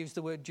because I've used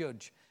the word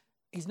judge.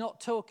 He's not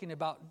talking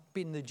about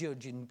being the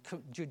judge and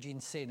judging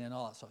sin and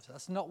all that sort of stuff.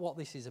 That's not what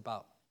this is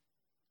about.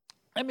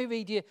 Let me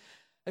read you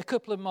a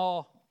couple of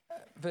more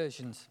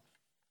versions.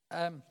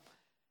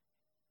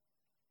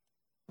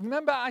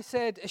 Remember I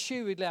said,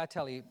 assuredly I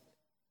tell you,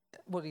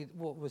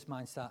 what was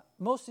mine start?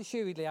 Most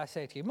assuredly I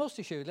say to you, most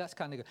assuredly, that's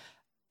kind of good.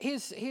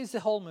 Here's the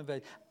Holman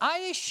version.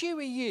 I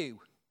assure you,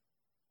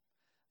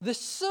 the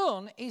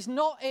Son is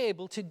not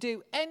able to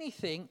do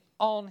anything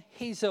on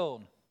his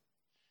own,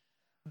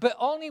 but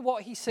only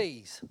what he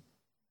sees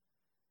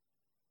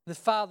the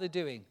Father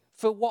doing.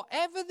 For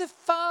whatever the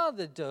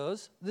Father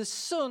does, the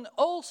Son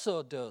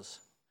also does.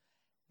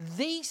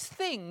 These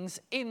things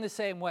in the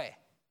same way.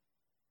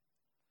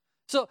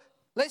 So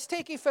let's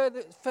take it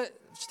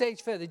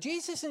stage further.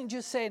 Jesus isn't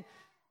just saying,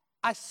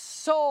 I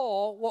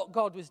saw what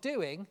God was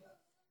doing.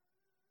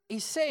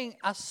 He's saying,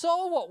 I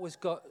saw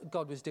what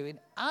God was doing,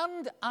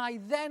 and I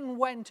then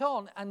went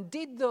on and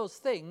did those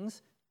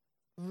things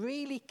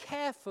really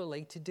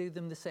carefully to do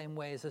them the same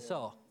way as I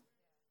saw.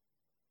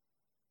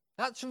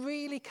 That's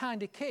really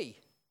kind of key.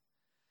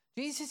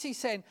 Jesus is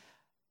saying,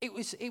 it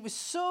was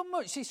so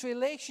much this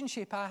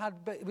relationship I had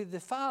with the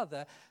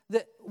Father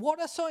that what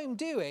I saw him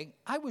doing,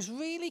 I was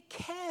really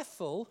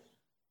careful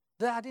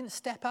that I didn't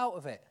step out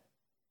of it.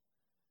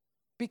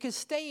 Because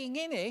staying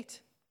in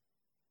it,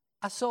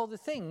 I saw the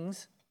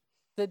things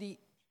that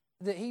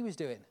he was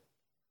doing.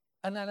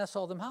 And then I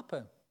saw them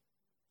happen.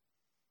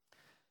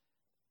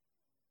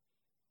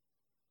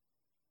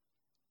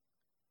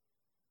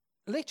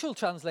 Literal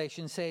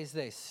translation says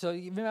this. So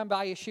you remember,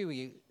 I assure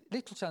you,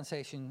 literal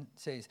translation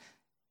says,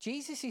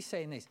 Jesus is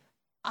saying this,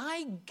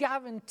 I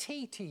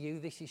guarantee to you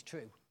this is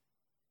true.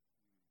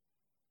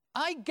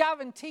 I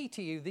guarantee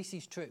to you this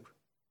is true.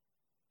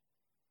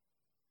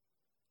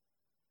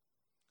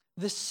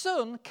 The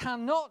Son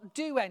cannot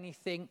do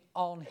anything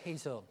on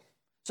his own.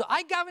 So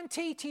I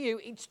guarantee to you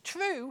it's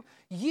true,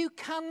 you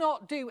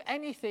cannot do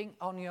anything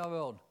on your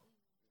own.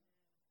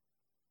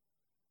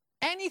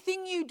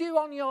 Anything you do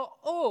on your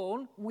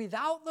own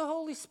without the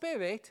Holy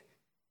Spirit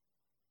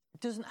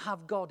doesn't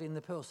have God in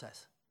the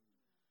process.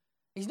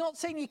 He's not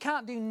saying you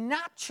can't do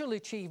natural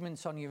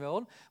achievements on your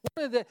own.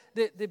 One of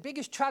the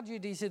biggest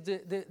tragedies of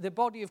the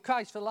body of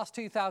Christ for the last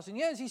 2,000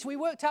 years is we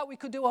worked out we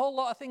could do a whole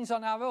lot of things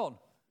on our own.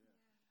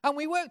 And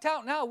we worked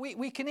out now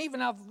we can even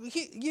have,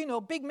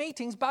 big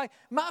meetings by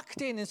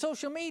marketing and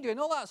social media and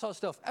all that sort of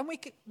stuff. And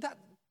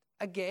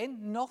again,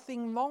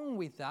 nothing wrong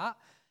with that.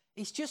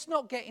 It's just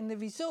not getting the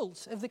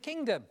results of the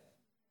kingdom.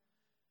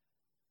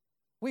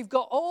 We've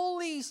got all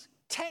these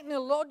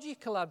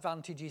technological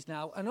advantages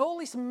now and all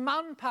these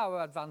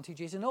manpower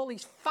advantages and all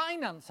these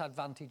finance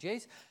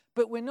advantages,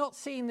 but we're not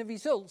seeing the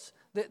results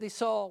that they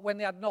saw when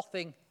they had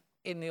nothing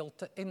in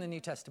the New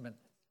Testament,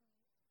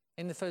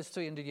 in the first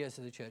 300 years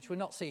of the church. We're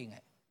not seeing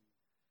it.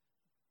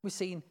 We're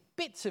seeing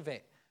bits of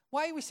it.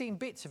 Why are we seeing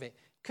bits of it?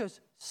 Because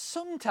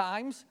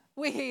sometimes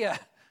we're here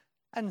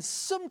and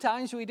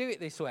sometimes we do it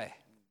this way.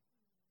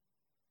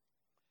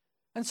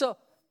 And so,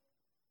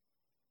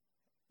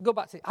 go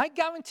back to it. I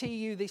guarantee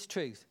you this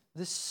truth.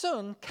 The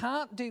Son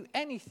can't do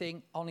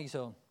anything on his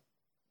own.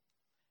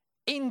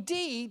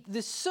 Indeed,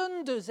 the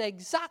Son does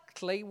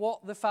exactly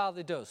what the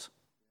Father does.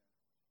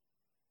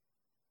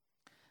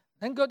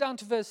 Then go down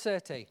to verse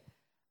 30.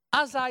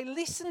 As I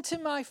listen to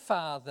my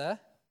Father,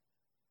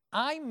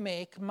 I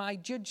make my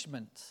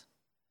judgments.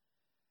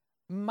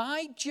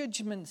 My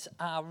judgments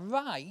are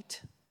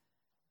right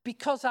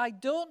because I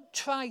don't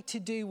try to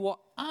do what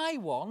I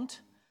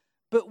want,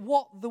 but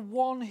what the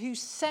one who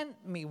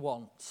sent me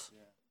wants. Yeah.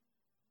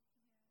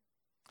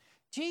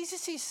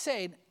 Jesus is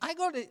saying,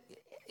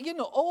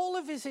 all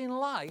of us in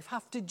life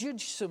have to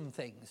judge some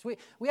things.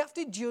 We have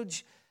to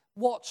judge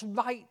what's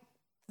right,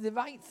 the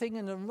right thing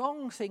and the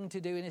wrong thing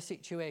to do in a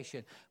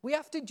situation. We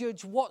have to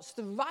judge what's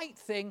the right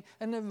thing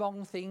and the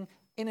wrong thing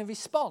in a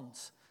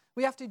response.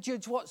 We have to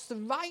judge what's the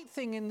right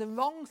thing and the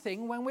wrong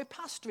thing when we're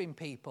pastoring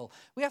people.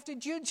 We have to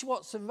judge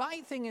what's the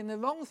right thing and the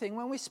wrong thing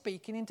when we're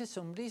speaking into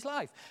somebody's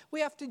life.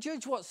 We have to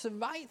judge what's the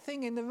right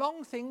thing and the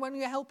wrong thing when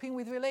we're helping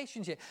with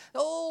relationships.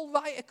 All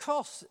right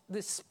across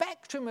the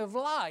spectrum of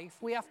life,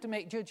 we have to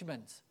make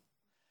judgments.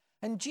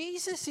 And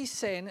Jesus is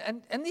saying,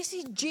 and this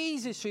is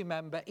Jesus,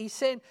 remember, he's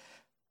saying,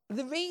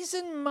 The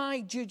reason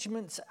my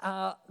judgments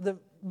are the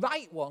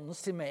right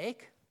ones to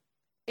make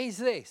is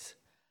this.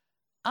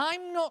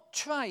 I'm not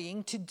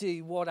trying to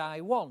do what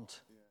I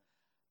want.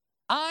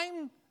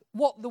 I'm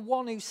what the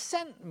one who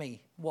sent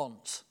me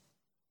wants.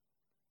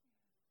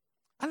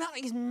 And that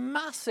is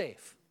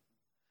massive.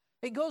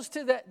 It goes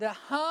to the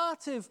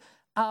heart of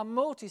our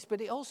motives,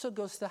 but it also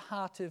goes to the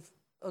heart of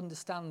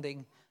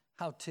understanding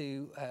how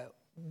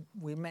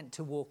we're meant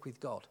to walk with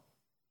God.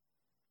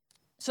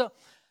 So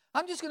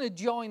I'm just going to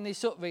join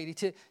this up really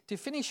to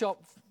finish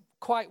up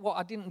quite what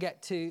I didn't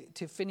get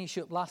to finish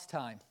up last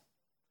time.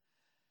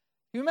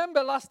 You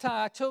remember last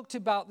time I talked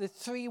about the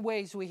 3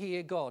 ways we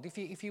hear God.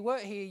 If you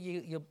weren't here,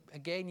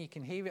 you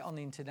can hear it on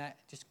the internet.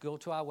 Just go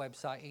to our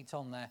website, it's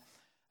on there.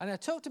 And I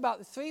talked about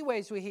the 3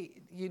 ways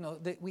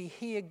that we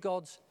hear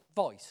God's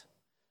voice.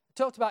 I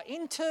talked about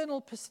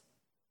internal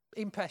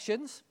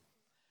impressions,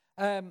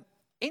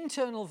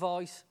 internal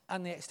voice,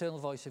 and the external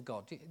voice of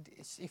God.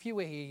 If you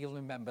were here, you'll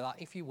remember that.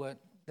 If you weren't,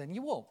 then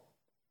you won't.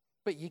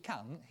 But you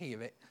can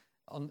hear it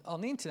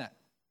on the internet.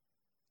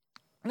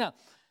 Now,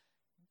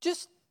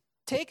 just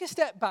take a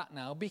step back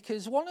now,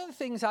 because one of the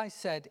things I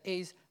said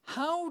is,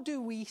 how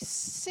do we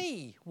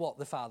see what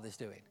the Father's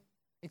doing?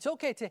 It's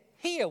okay to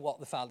hear what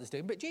the Father's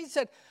doing, but Jesus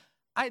said,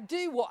 I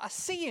do what I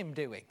see him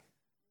doing.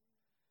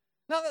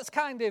 Now, that's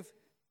kind of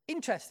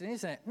interesting,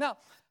 isn't it? Now,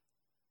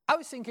 I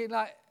was thinking,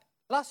 like,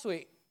 last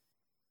week,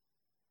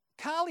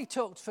 Carly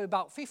talked for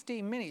about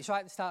 15 minutes right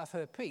at the start of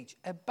her preach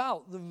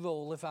about the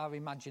role of our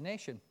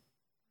imagination.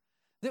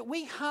 That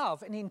we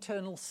have an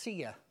internal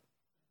seer.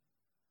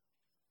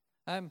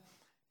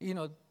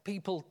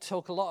 People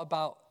talk a lot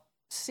about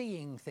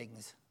seeing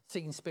things,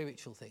 seeing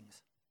spiritual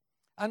things.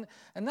 And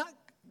that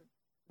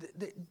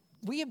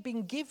we have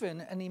been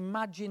given an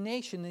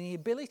imagination and the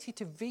ability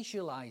to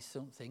visualize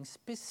something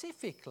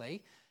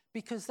specifically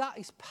because that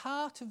is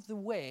part of the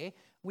way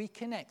we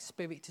connect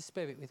spirit to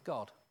spirit with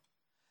God.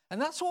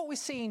 And that's what we're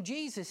seeing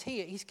Jesus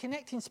here. He's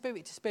connecting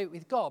spirit to spirit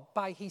with God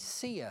by his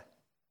seer,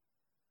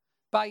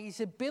 by his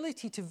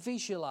ability to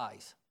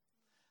visualize.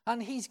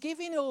 And he's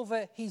giving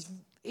over his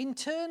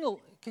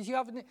internal, because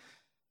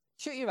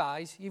shut your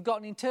eyes, you've got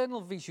an internal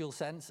visual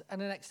sense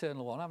and an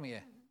external one, haven't you?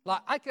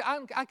 Like I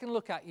can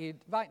look at you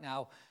right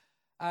now,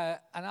 and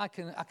I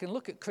can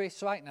look at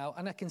Chris right now,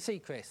 and I can see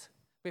Chris.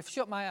 But if I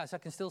shut my eyes, I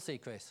can still see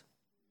Chris.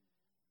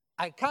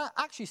 I can't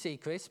actually see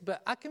Chris,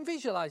 but I can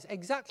visualize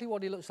exactly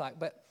what he looks like.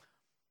 But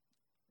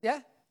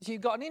yeah, so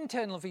you've got an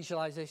internal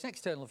visualization,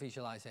 external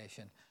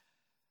visualization.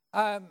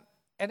 And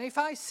if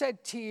I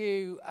said to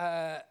you,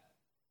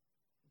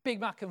 Big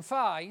Mac and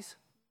fries,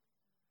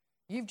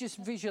 you've just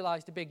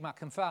visualized a Big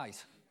Mac and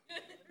fries.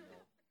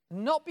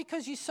 Not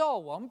because you saw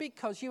one,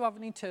 because you have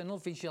an internal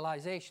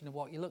visualization of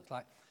what you look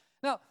like.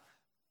 Now,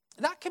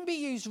 that can be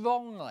used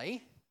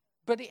wrongly,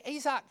 but it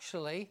is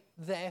actually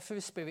there for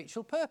a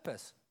spiritual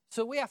purpose.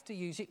 So we have to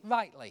use it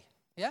rightly,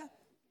 yeah?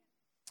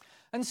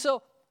 And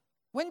so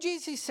when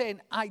Jesus is saying,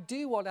 I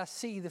do what I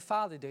see the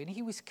Father doing,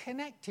 he was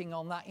connecting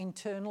on that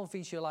internal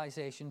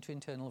visualization to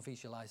internal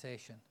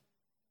visualization.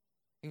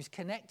 He was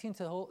connecting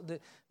to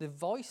the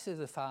voice of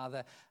the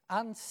Father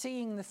and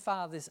seeing the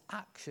Father's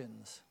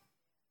actions.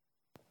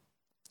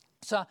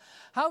 So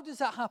how does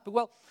that happen?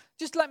 Well,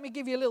 just let me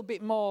give you a little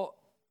bit more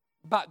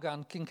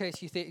background in case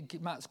you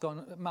think Mark's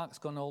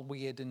gone all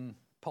weird and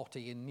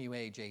potty and New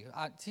Agey.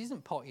 This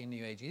isn't potty and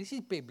New Agey. This is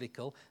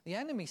biblical. The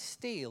enemy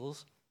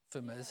steals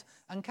from us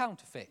and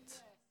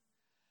counterfeits.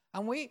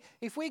 And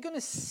if we're going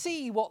to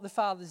see what the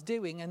Father's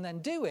doing and then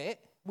do it,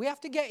 we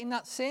have to get in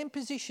that same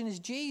position as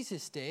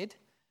Jesus did.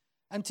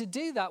 And to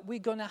do that, we're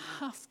going to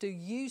have to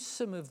use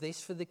some of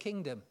this for the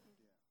kingdom.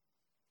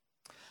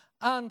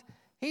 And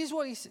here's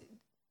what he's,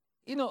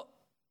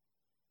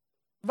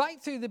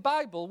 right through the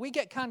Bible, we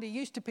get kind of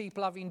used to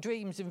people having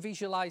dreams and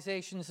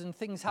visualizations and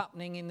things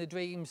happening in the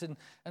dreams and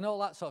all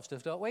that sort of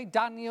stuff, don't we?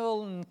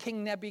 Daniel and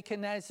King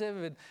Nebuchadnezzar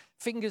and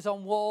fingers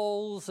on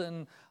walls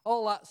and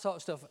all that sort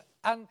of stuff.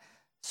 And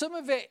some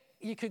of it,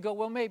 you could go,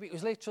 well, maybe it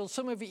was literal.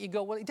 Some of it, you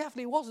go, well, it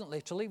definitely wasn't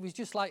literal. He was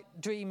just like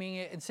dreaming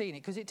it and seeing it,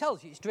 because it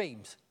tells you it's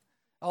dreams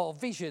or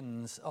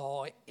visions,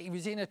 or he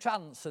was in a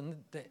trance and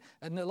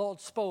the Lord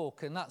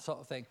spoke and that sort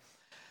of thing.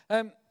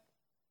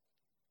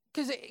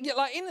 Because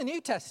like in the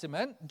New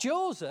Testament,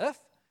 Joseph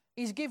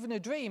is given a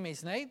dream,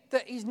 isn't he,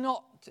 that he's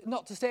not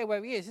to stay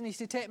where he is, and he's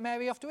to take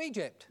Mary off to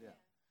Egypt. Yeah.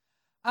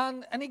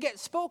 And he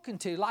gets spoken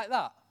to like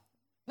that.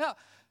 Now,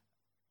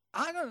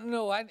 I don't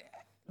know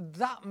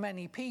that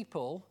many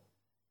people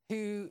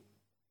who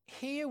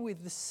hear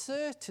with the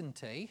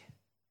certainty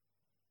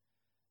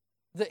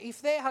that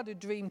if they had a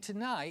dream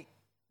tonight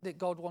that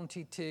God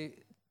wanted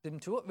them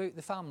to uproot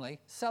the family,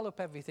 sell up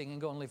everything and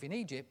go and live in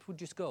Egypt, would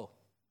just go.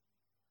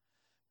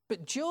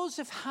 But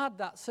Joseph had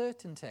that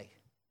certainty.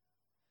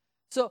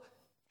 So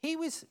he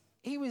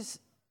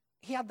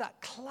had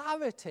that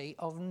clarity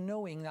of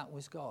knowing that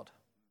was God.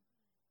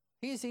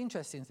 Here's the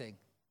interesting thing.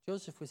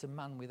 Joseph was a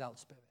man without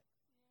spirit.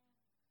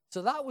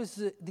 So that was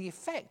the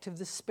effect of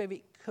the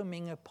Spirit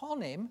coming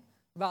upon him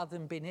rather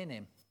than being in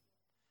him.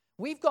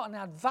 we've got an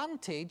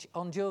advantage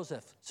on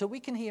Joseph, so we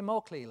can hear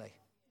more clearly.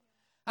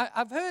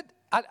 I've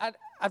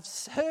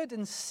heard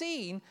and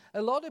seen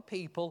a lot of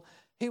people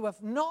who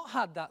have not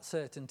had that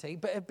certainty,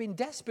 but have been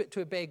desperate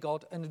to obey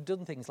God and have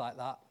done things like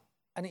that,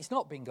 and it's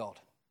not been God.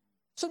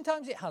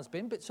 Sometimes it has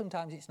been, but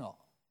sometimes it's not.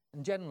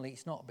 And generally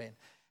it's not been.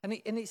 And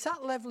it's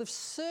that level of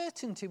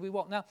certainty we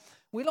want. Now,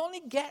 we'll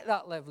only get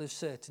that level of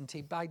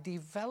certainty by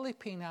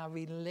developing our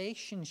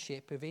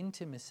relationship of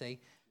intimacy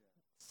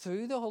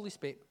through the Holy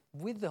Spirit,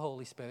 with the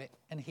Holy Spirit,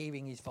 and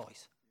hearing his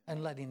voice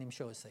and letting him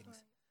show us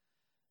things.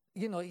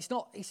 You know, it's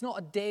not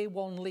a day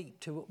one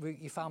leap to uproot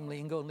your family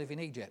and go and live in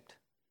Egypt.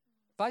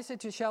 If I said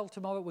to Shell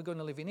tomorrow we're going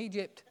to live in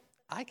Egypt,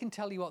 I can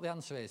tell you what the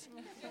answer is.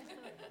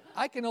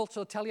 I can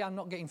also tell you I'm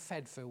not getting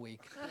fed for a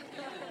week.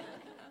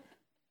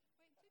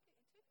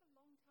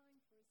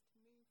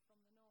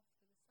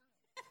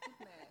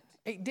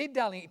 It did,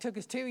 darling. It took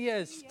us 2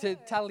 years to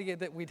tell you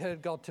that we'd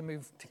heard God to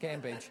move to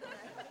Cambridge.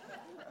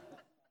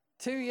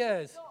 2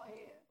 years.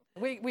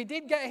 We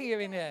did get here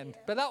in the end,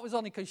 but that was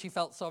only because she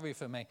felt sorry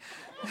for me.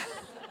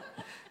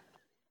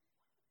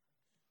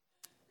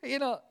 You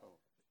know,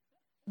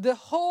 the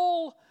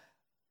whole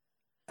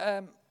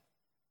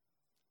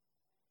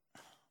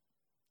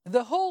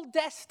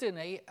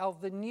destiny of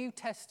the New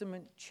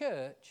Testament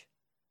church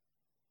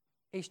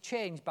is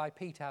changed by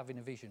Peter having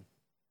a vision.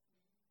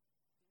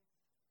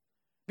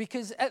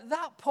 Because at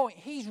that point,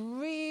 he's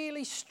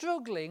really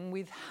struggling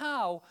with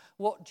how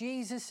what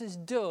Jesus has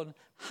done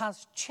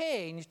has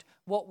changed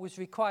what was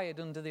required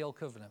under the Old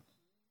Covenant.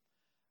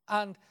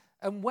 And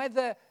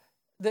whether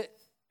that,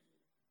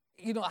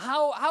 you know,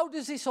 how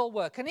does this all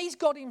work? And he's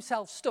got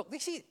himself stuck.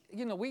 This is,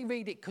 you know, we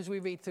read it because we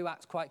read through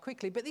Acts quite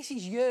quickly, but this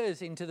is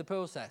years into the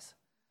process.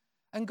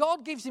 And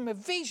God gives him a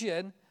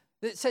vision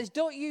that says,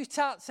 don't you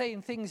start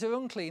saying things are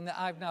unclean that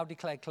I've now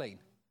declared clean.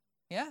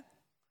 Yeah?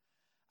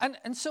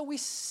 And so we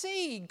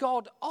see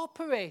God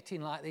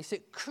operating like this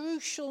at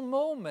crucial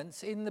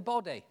moments in the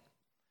body.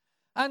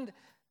 And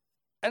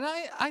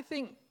I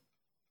think,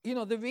 you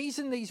know, the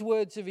reason these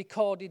words are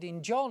recorded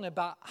in John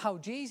about how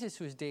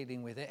Jesus was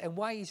dealing with it and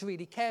why he's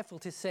really careful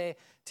to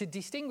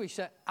distinguish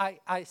that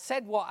I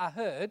said what I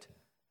heard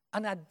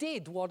and I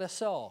did what I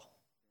saw.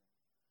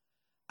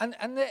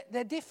 And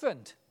they're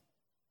different.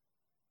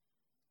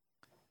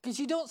 Because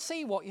you don't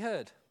see what you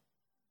heard.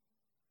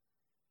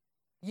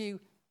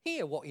 You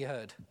hear what you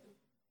heard.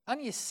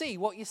 And you see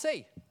what you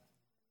see.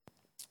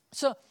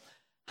 So,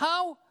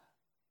 how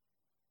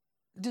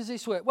does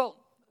this work? Well,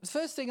 the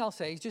first thing I'll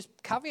say is just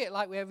caveat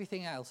like with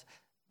everything else.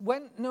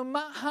 No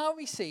matter how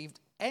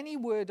received, any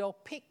word or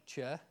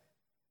picture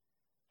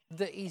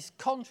that is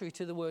contrary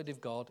to the word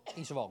of God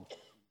is wrong.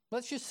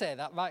 Let's just say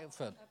that right up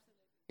front.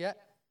 Yeah?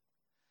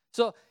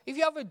 So, if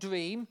you have a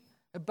dream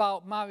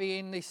about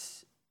marrying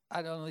this,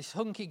 I don't know, this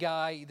hunky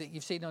guy that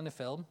you've seen on a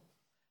film,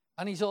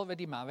 and he's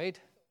already married,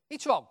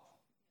 it's wrong.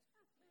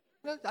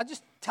 I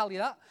just tell you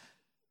that.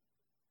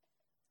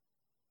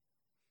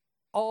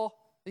 Or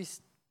this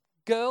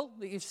girl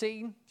that you've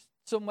seen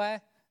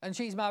somewhere and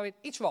she's married,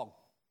 it's wrong.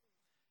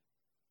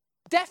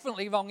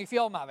 Definitely wrong if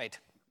you're married.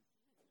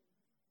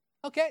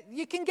 Okay,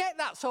 you can get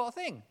that sort of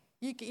thing.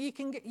 You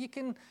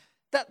can.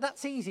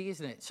 That's easy,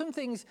 isn't it? Some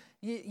things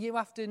you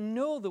have to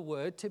know the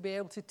word to be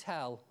able to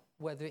tell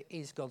whether it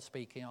is God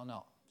speaking or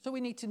not. So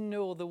we need to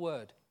know the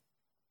word.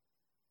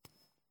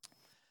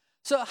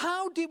 So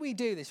how do we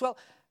do this? Well,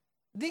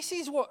 this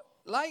is what,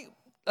 like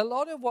a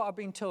lot of what I've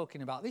been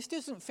talking about, this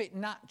doesn't fit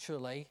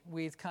naturally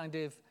with kind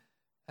of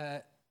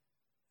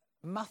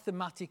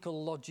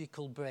mathematical,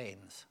 logical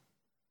brains.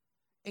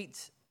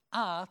 It's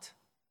art,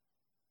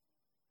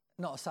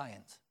 not a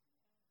science.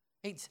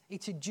 It's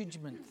a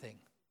judgment thing.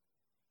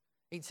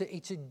 It's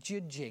a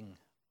judging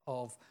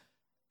of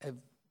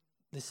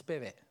the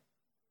Spirit.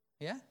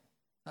 Yeah?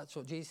 That's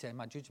what Jesus said,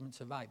 my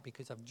judgments are right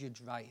because I've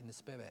judged right in the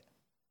Spirit.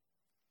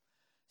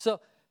 So,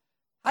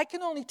 I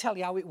can only tell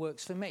you how it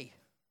works for me.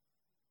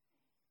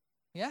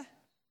 Yeah?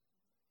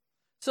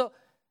 So,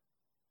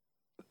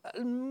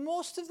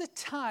 most of the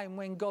time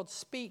when God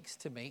speaks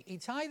to me,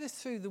 it's either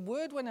through the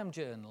word when I'm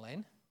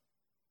journaling,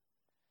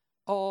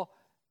 or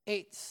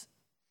it's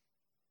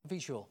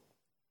visual.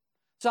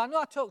 So I know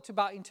I talked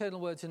about internal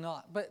words and all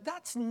that, but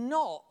that's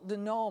not the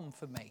norm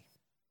for me.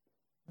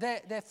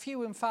 They're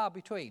few and far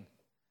between.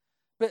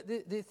 But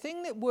the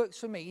thing that works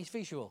for me is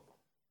visual.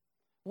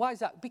 Why is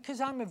that?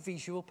 Because I'm a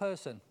visual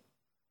person.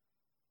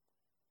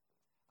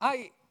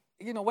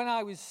 When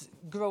I was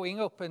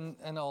growing up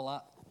and all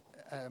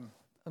that,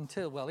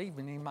 until, well,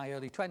 even in my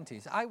early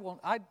 20s,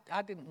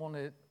 I didn't want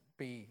to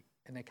be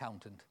an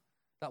accountant.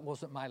 That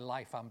wasn't my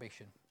life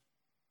ambition.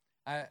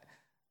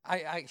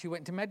 I actually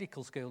went to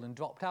medical school and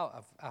dropped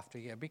out after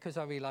a year because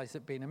I realised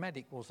that being a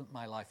medic wasn't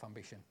my life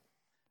ambition.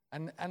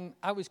 And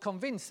I was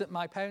convinced that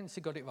my parents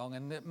had got it wrong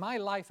and that my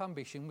life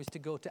ambition was to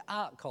go to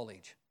art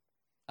college.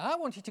 And I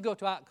wanted to go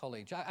to art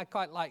college. I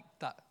quite liked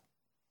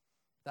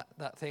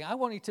that thing. I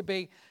wanted to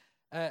be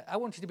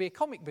a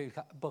comic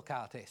book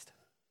artist.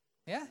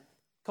 Yeah?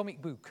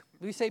 Comic book.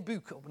 We say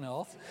book up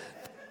north.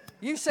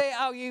 You say it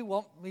how you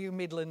want, you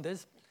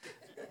Midlanders.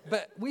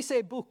 But we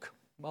say book.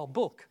 Well,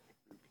 book,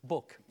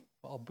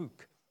 or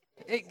book.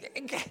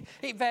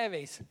 It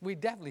varies. We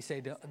definitely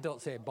say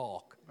don't say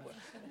bark,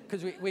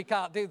 because we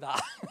can't do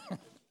that.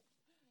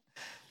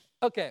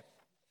 Okay,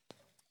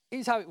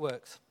 here's how it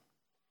works.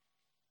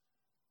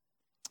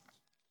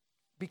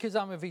 Because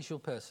I'm a visual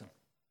person.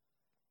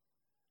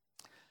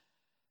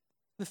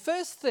 The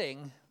first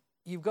thing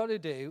you've got to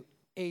do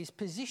is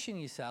position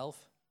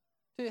yourself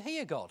to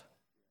hear God.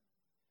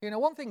 You know,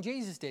 one thing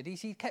Jesus did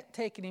is he kept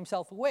taking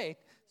himself away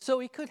so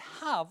he could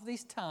have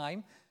this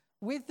time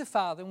with the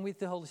Father and with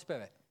the Holy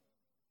Spirit.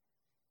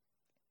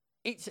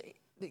 It's,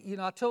 you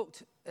know, I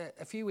talked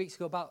a few weeks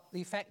ago about the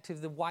effect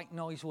of the white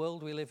noise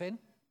world we live in.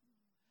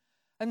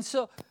 And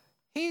so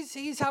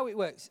here's how it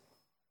works.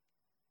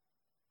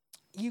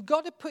 You've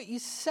got to put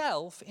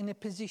yourself in a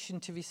position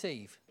to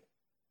receive.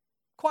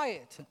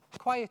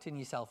 Quieten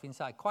yourself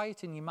inside,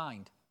 quieten your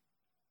mind.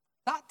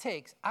 That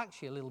takes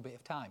actually a little bit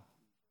of time.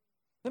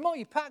 The more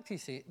you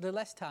practice it, the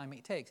less time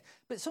it takes.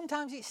 But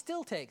sometimes it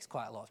still takes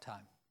quite a lot of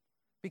time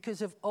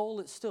because of all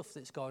that stuff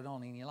that's going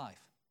on in your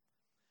life.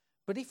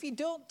 But if you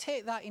don't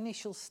take that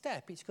initial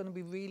step, it's going to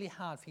be really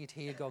hard for you to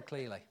hear God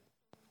clearly.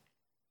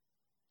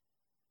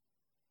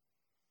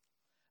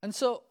 And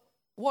so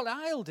what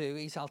I'll do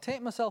is I'll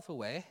take myself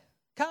away.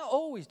 Can't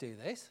always do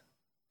this,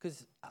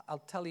 because I'll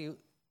tell you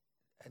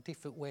a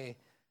different way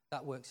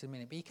that works in a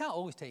minute. But you can't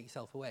always take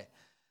yourself away.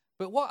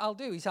 But what I'll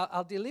do is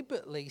I'll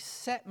deliberately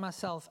set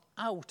myself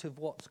out of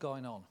what's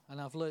going on. And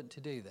I've learned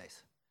to do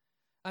this.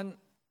 And,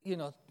 you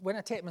know, when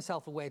I take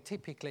myself away,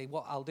 typically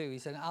what I'll do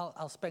is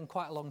I'll spend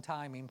quite a long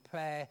time in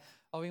prayer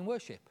or in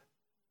worship.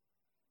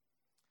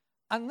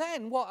 And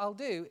then what I'll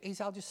do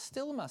is I'll just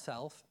still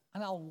myself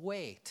and I'll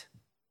wait.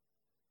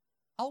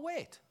 I'll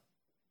wait.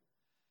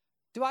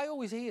 Do I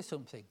always hear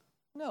something?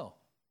 No.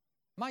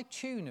 My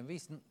tuner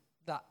isn't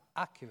that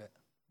accurate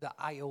that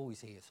I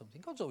always hear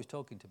something. God's always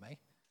talking to me,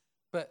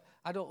 but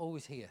I don't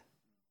always hear.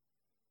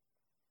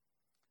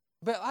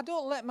 But I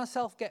don't let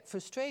myself get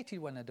frustrated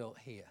when I don't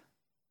hear.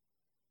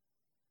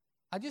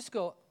 I just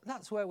go,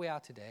 that's where we are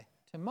today.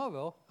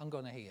 Tomorrow, I'm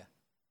going to hear.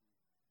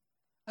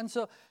 And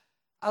so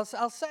I'll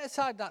set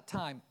aside that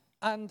time.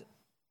 And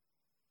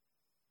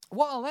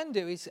what I'll then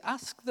do is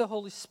ask the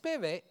Holy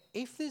Spirit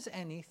if there's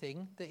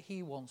anything that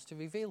he wants to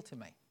reveal to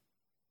me.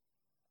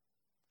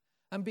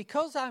 And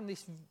because I'm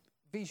this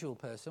visual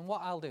person,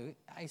 what I'll do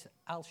is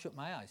I'll shut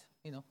my eyes.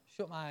 You know,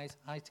 shut my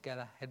eyes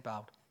together, head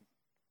bowed.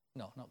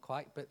 No, not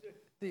quite, but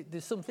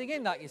there's something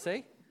in that, you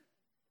see.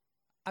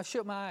 I've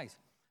shut my eyes.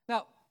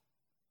 Now,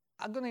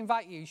 I'm going to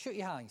invite you, shut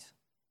your eyes.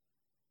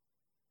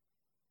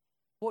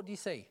 What do you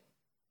see?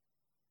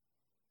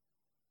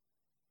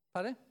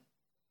 Pardon?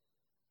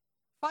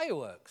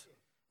 Fireworks.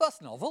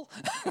 That's novel.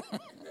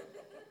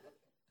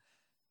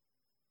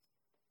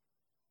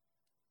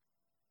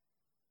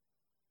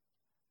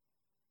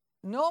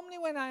 Normally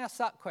when I ask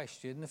that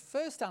question, the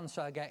first answer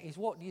I get is,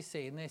 what do you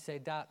see? And they say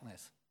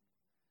darkness.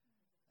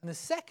 And the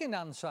second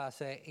answer I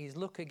say is,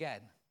 look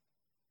again.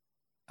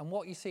 And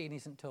what you're seeing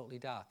isn't totally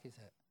dark, is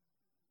it?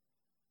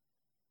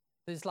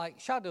 There's like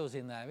shadows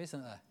in there,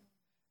 isn't there?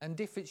 And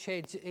different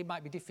shades, it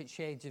might be different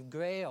shades of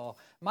grey, or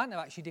it might not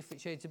actually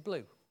different shades of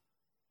blue.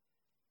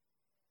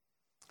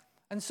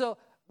 And so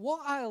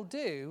what I'll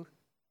do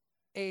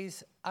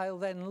is I'll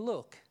then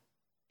look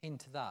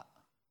into that.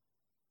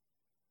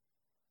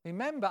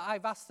 Remember,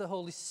 I've asked the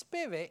Holy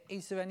Spirit,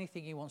 is there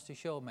anything he wants to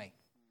show me?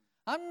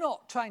 I'm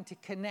not trying to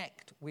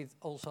connect with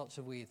all sorts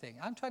of weird things.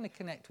 I'm trying to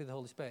connect with the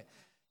Holy Spirit.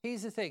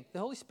 Here's the thing. The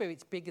Holy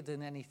Spirit's bigger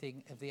than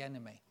anything of the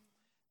enemy.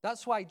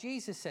 That's why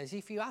Jesus says,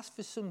 if you ask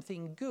for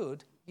something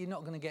good, you're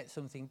not going to get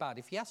something bad.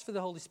 If you ask for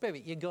the Holy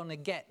Spirit, you're going to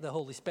get the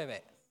Holy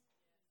Spirit.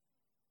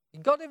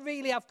 You've got to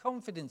really have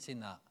confidence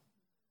in that.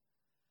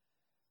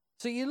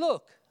 So you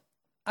look,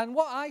 and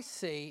what I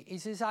see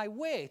is as I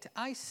wait,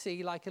 I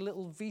see like a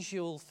little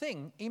visual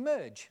thing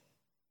emerge.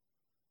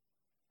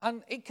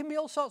 And it can be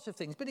all sorts of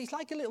things, but it's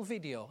like a little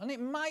video. And it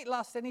might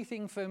last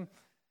anything from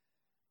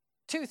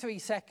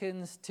 2-3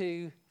 seconds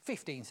to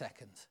 15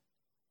 seconds.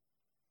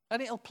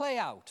 And it'll play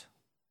out.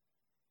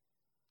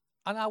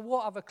 And I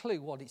won't have a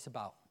clue what it's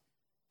about.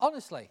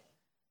 Honestly,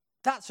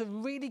 that's a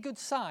really good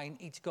sign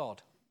it's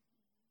God.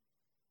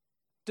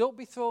 Don't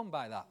be thrown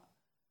by that.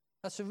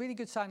 That's a really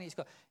good sign it's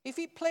God. If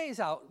it plays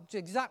out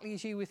exactly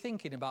as you were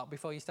thinking about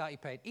before you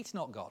started praying, it's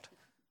not God.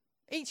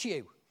 It's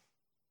you.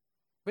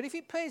 But if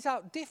it plays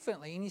out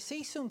differently and you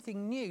see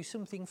something new,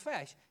 something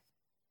fresh,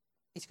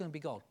 it's going to be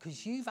God,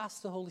 because you've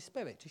asked the Holy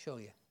Spirit to show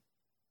you.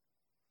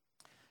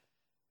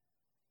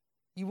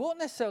 You won't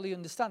necessarily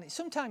understand it.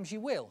 Sometimes you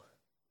will.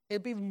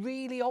 It'll be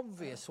really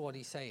obvious what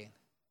he's saying.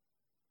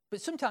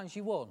 But sometimes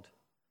you won't.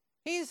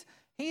 Here's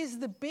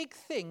the big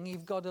thing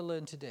you've got to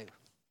learn to do.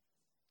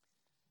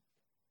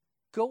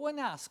 Go and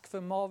ask for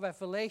more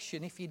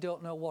revelation if you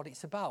don't know what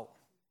it's about.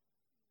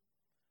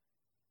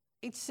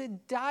 It's a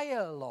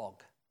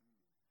dialogue.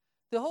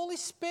 The Holy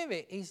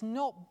Spirit is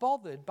not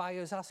bothered by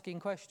us asking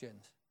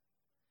questions.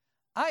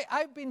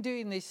 I've been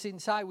doing this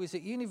since I was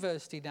at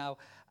university now,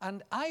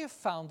 and I have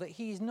found that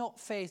he's not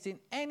fazed in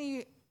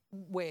any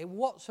way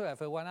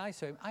whatsoever when I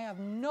saw him. I have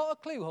not a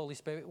clue, Holy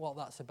Spirit, what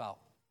that's about.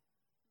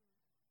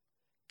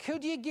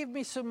 Could you give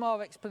me some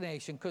more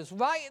explanation? Because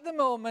right at the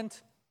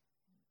moment,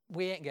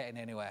 we ain't getting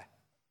anywhere.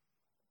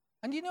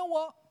 And you know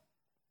what?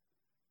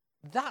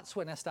 That's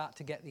when I start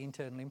to get the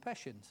internal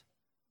impressions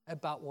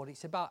about what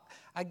it's about.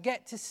 I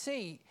get to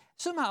see,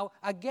 somehow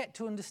I get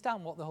to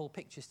understand what the whole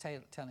picture's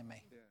telling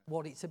me,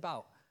 what it's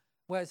about,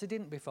 whereas I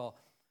didn't before.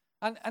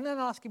 And then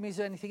I'll ask him, is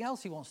there anything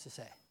else he wants to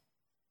say?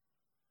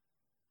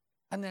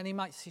 And then he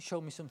might show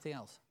me something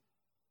else.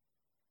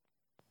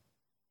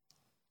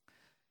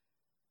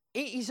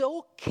 It is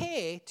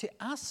okay to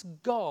ask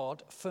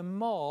God for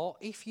more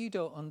if you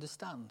don't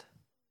understand.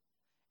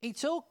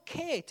 It's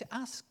okay to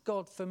ask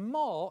God for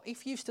more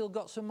if you've still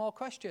got some more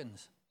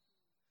questions.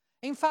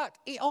 In fact,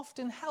 it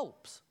often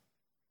helps.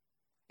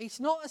 It's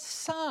not a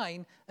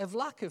sign of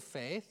lack of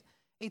faith.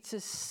 It's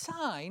a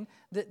sign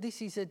that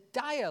this is a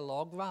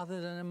dialogue rather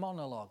than a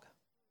monologue.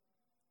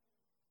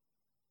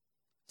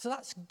 So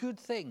that's good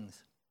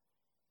things.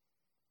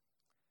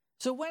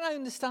 So when I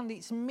understand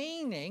its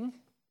meaning,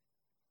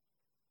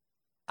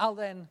 I'll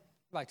then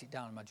write it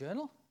down in my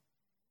journal,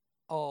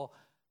 or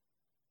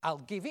I'll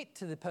give it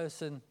to the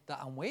person that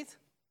I'm with,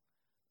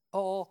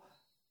 or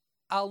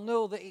I'll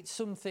know that it's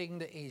something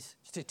that is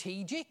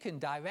strategic and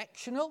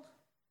directional.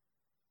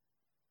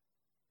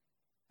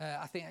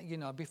 I think,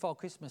 before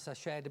Christmas I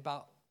shared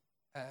about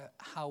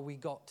how we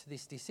got to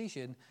this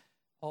decision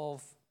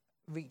of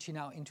reaching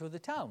out into other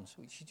towns,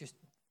 which is just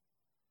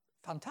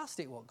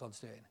fantastic what God's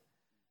doing.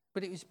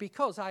 But it was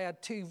because I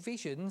had two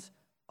visions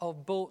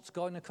of boats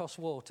going across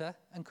water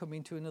and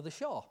coming to another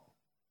shore.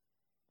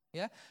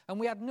 Yeah? And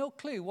we had no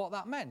clue what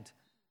that meant.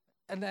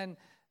 And then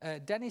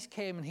Dennis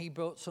came and he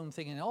brought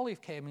something, and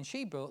Olive came and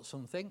she brought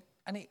something,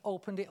 and it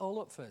opened it all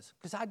up for us,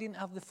 because I didn't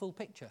have the full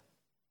picture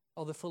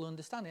or the full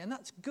understanding. And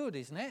that's good,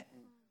 isn't it?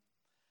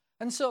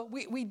 And so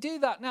we do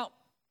that. Now,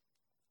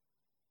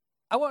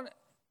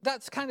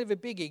 that's kind of a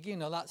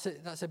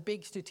biggie, that's a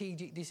big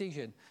strategic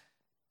decision.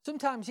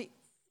 Sometimes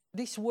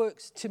this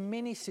works to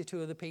minister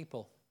to other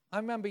people. I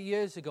remember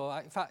years ago,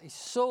 in fact, it's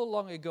so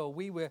long ago,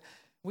 we were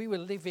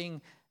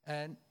living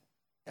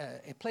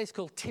a place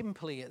called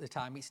Timperley at the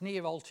time. It's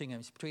near Altrincham.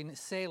 It's between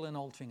Sale and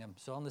Altrincham,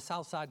 so on the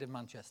south side of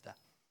Manchester.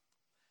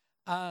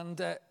 And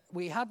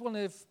we had one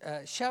of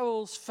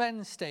Cheryl's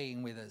friends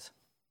staying with us,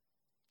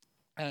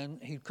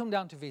 and he'd come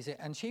down to visit,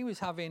 and she was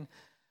having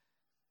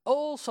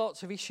all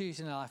sorts of issues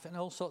in her life and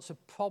all sorts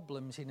of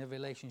problems in her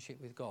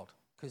relationship with God,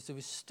 because there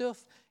was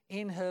stuff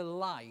in her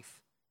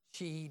life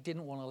she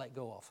didn't want to let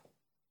go of.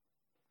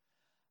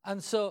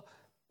 And so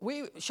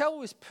Cheryl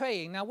was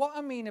praying. Now, what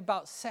I mean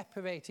about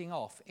separating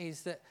off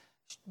is that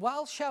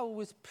while Cheryl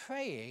was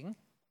praying,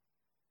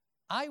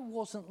 I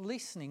wasn't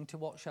listening to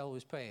what Cheryl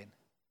was praying.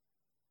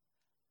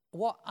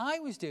 What I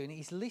was doing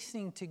is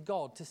listening to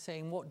God to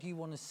saying, what do you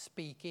want to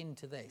speak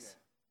into this? Yeah.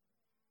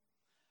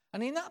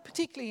 And in that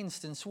particular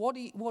instance, what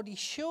he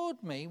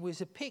showed me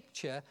was a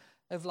picture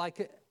of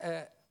like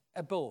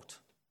a boat,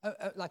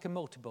 like a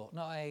motorboat,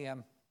 not a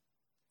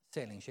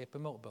sailing ship, a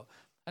motorboat.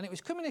 And it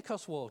was coming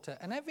across water,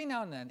 and every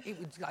now and then it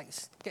would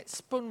get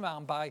spun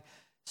round by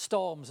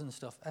storms and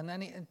stuff, and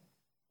then it would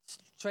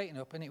straighten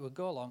up and it would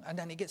go along, and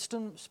then it gets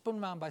spun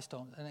round by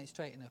storms and it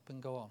straighten up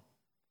and go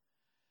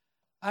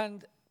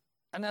on.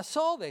 And I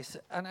saw this,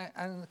 and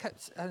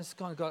I was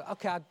going to go,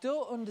 okay, I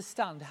don't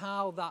understand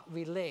how that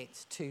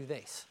relates to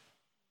this.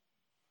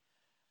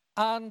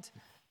 And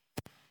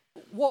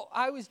what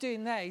I was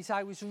doing there is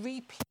I was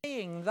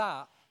replaying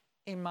that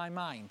in my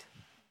mind.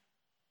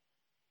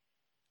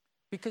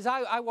 Because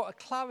I want a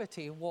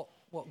clarity of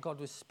what God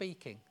was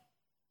speaking.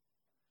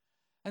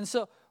 And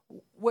so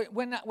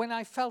when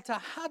I felt I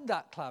had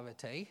that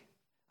clarity,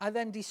 I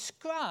then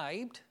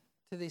described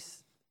to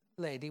this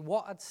lady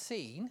what I'd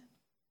seen.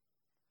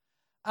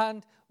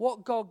 And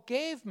what God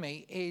gave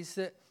me is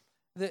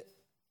that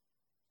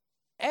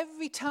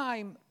every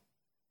time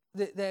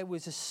that there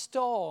was a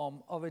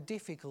storm or a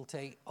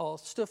difficulty or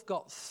stuff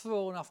got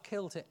thrown off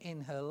kilter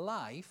in her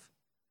life,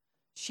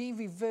 she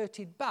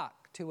reverted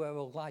back to her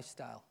old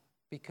lifestyle,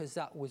 because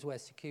that was where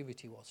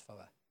security was for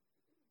her.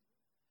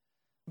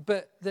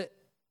 But that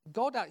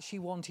God actually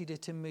wanted her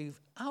to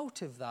move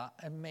out of that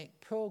and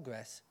make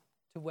progress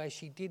to where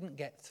she didn't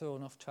get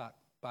thrown off track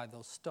by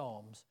those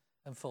storms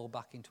and fall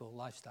back into old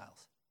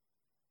lifestyles.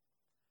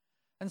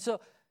 And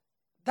so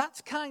that's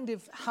kind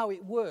of how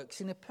it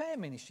works in a prayer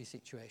ministry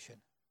situation.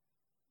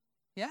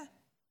 Yeah?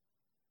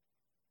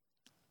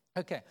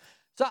 Okay.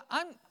 So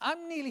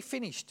I'm nearly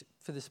finished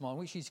for this morning,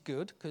 which is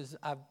good, because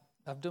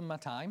I've done my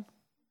time.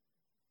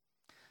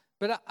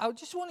 But I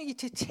just want you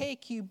to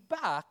take you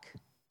back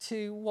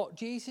to what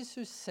Jesus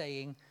was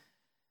saying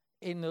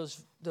in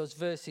those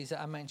verses that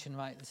I mentioned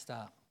right at the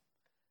start.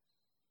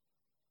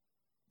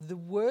 The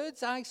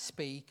words I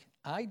speak,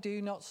 I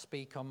do not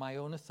speak on my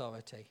own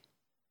authority,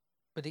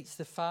 but it's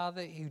the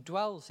Father who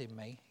dwells in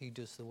me who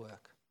does the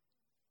work.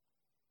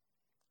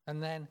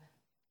 And then,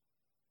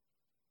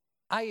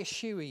 I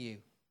assure you,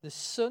 the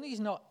Son is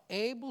not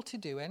able to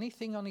do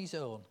anything on his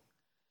own,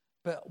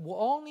 but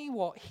only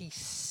what he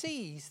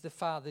sees the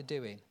Father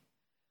doing.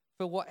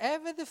 For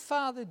whatever the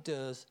Father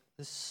does,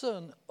 the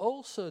Son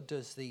also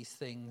does these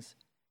things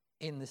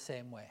in the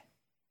same way.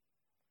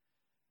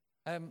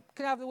 Can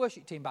I have the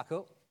worship team back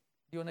up?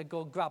 You want to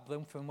go grab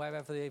them from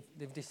wherever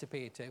they've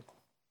disappeared to?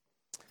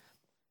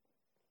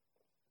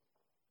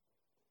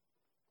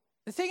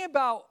 The thing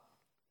about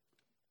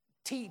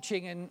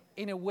teaching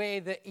in a way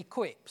that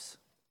equips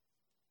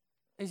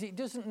is it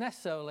doesn't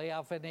necessarily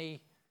have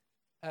any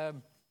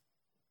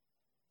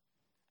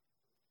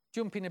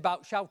jumping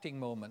about shouting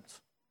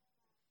moments.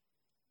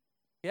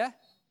 Yeah?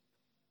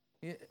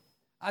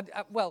 I'm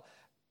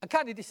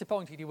kind of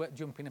disappointed you weren't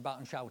jumping about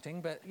and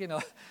shouting, but,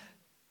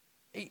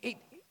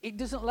 it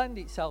doesn't lend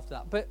itself to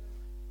that. But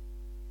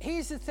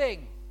here's the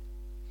thing.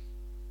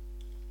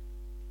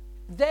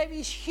 There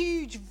is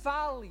huge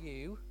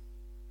value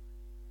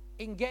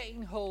in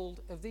getting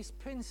hold of this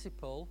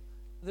principle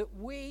that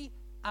we,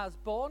 as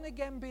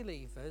born-again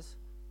believers,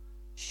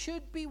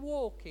 should be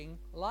walking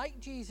like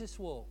Jesus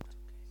walked.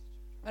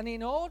 And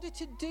in order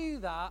to do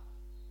that,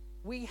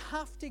 we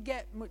have to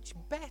get much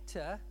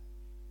better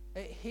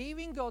at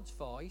hearing God's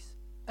voice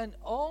and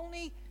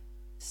only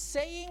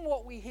saying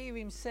what we hear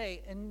him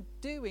say and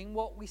doing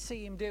what we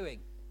see him doing.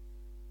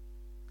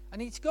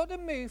 And it's got to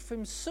move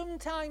from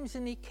sometimes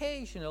and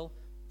occasional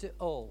to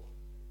all.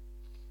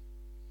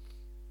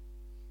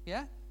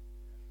 Yeah?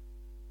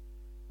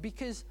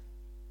 Because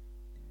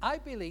I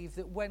believe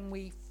that when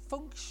we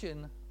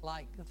function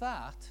like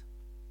that,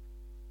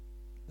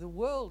 the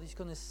world is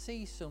going to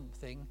see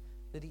something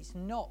that it's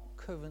not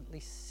currently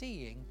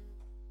seeing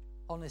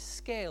on a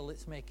scale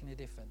that's making a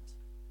difference.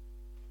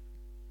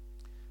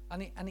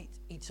 And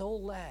it's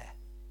all there.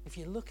 If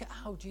you look at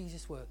how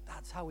Jesus worked,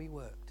 that's how he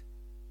worked.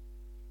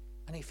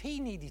 And if he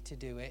needed to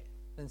do it,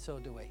 then so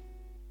do we.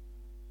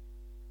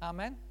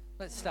 Amen?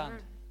 Let's stand.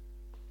 Amen.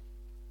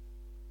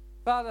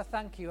 Father,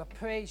 thank you. I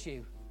praise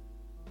you.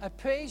 I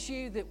praise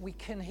you that we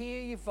can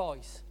hear your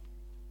voice.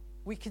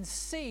 We can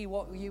see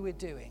what you are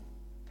doing.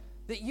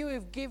 That you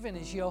have given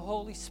us your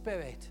Holy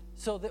Spirit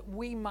so that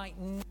we might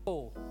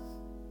know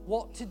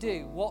what to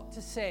do, what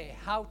to say,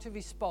 how to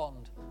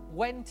respond,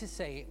 when to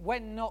say it,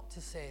 when not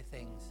to say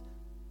things,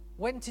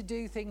 when to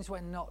do things,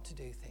 when not to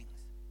do things.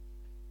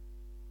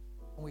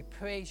 And we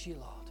praise you,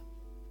 Lord.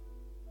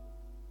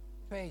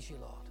 Praise you,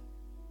 Lord.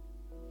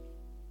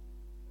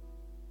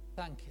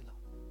 Thank you, Lord.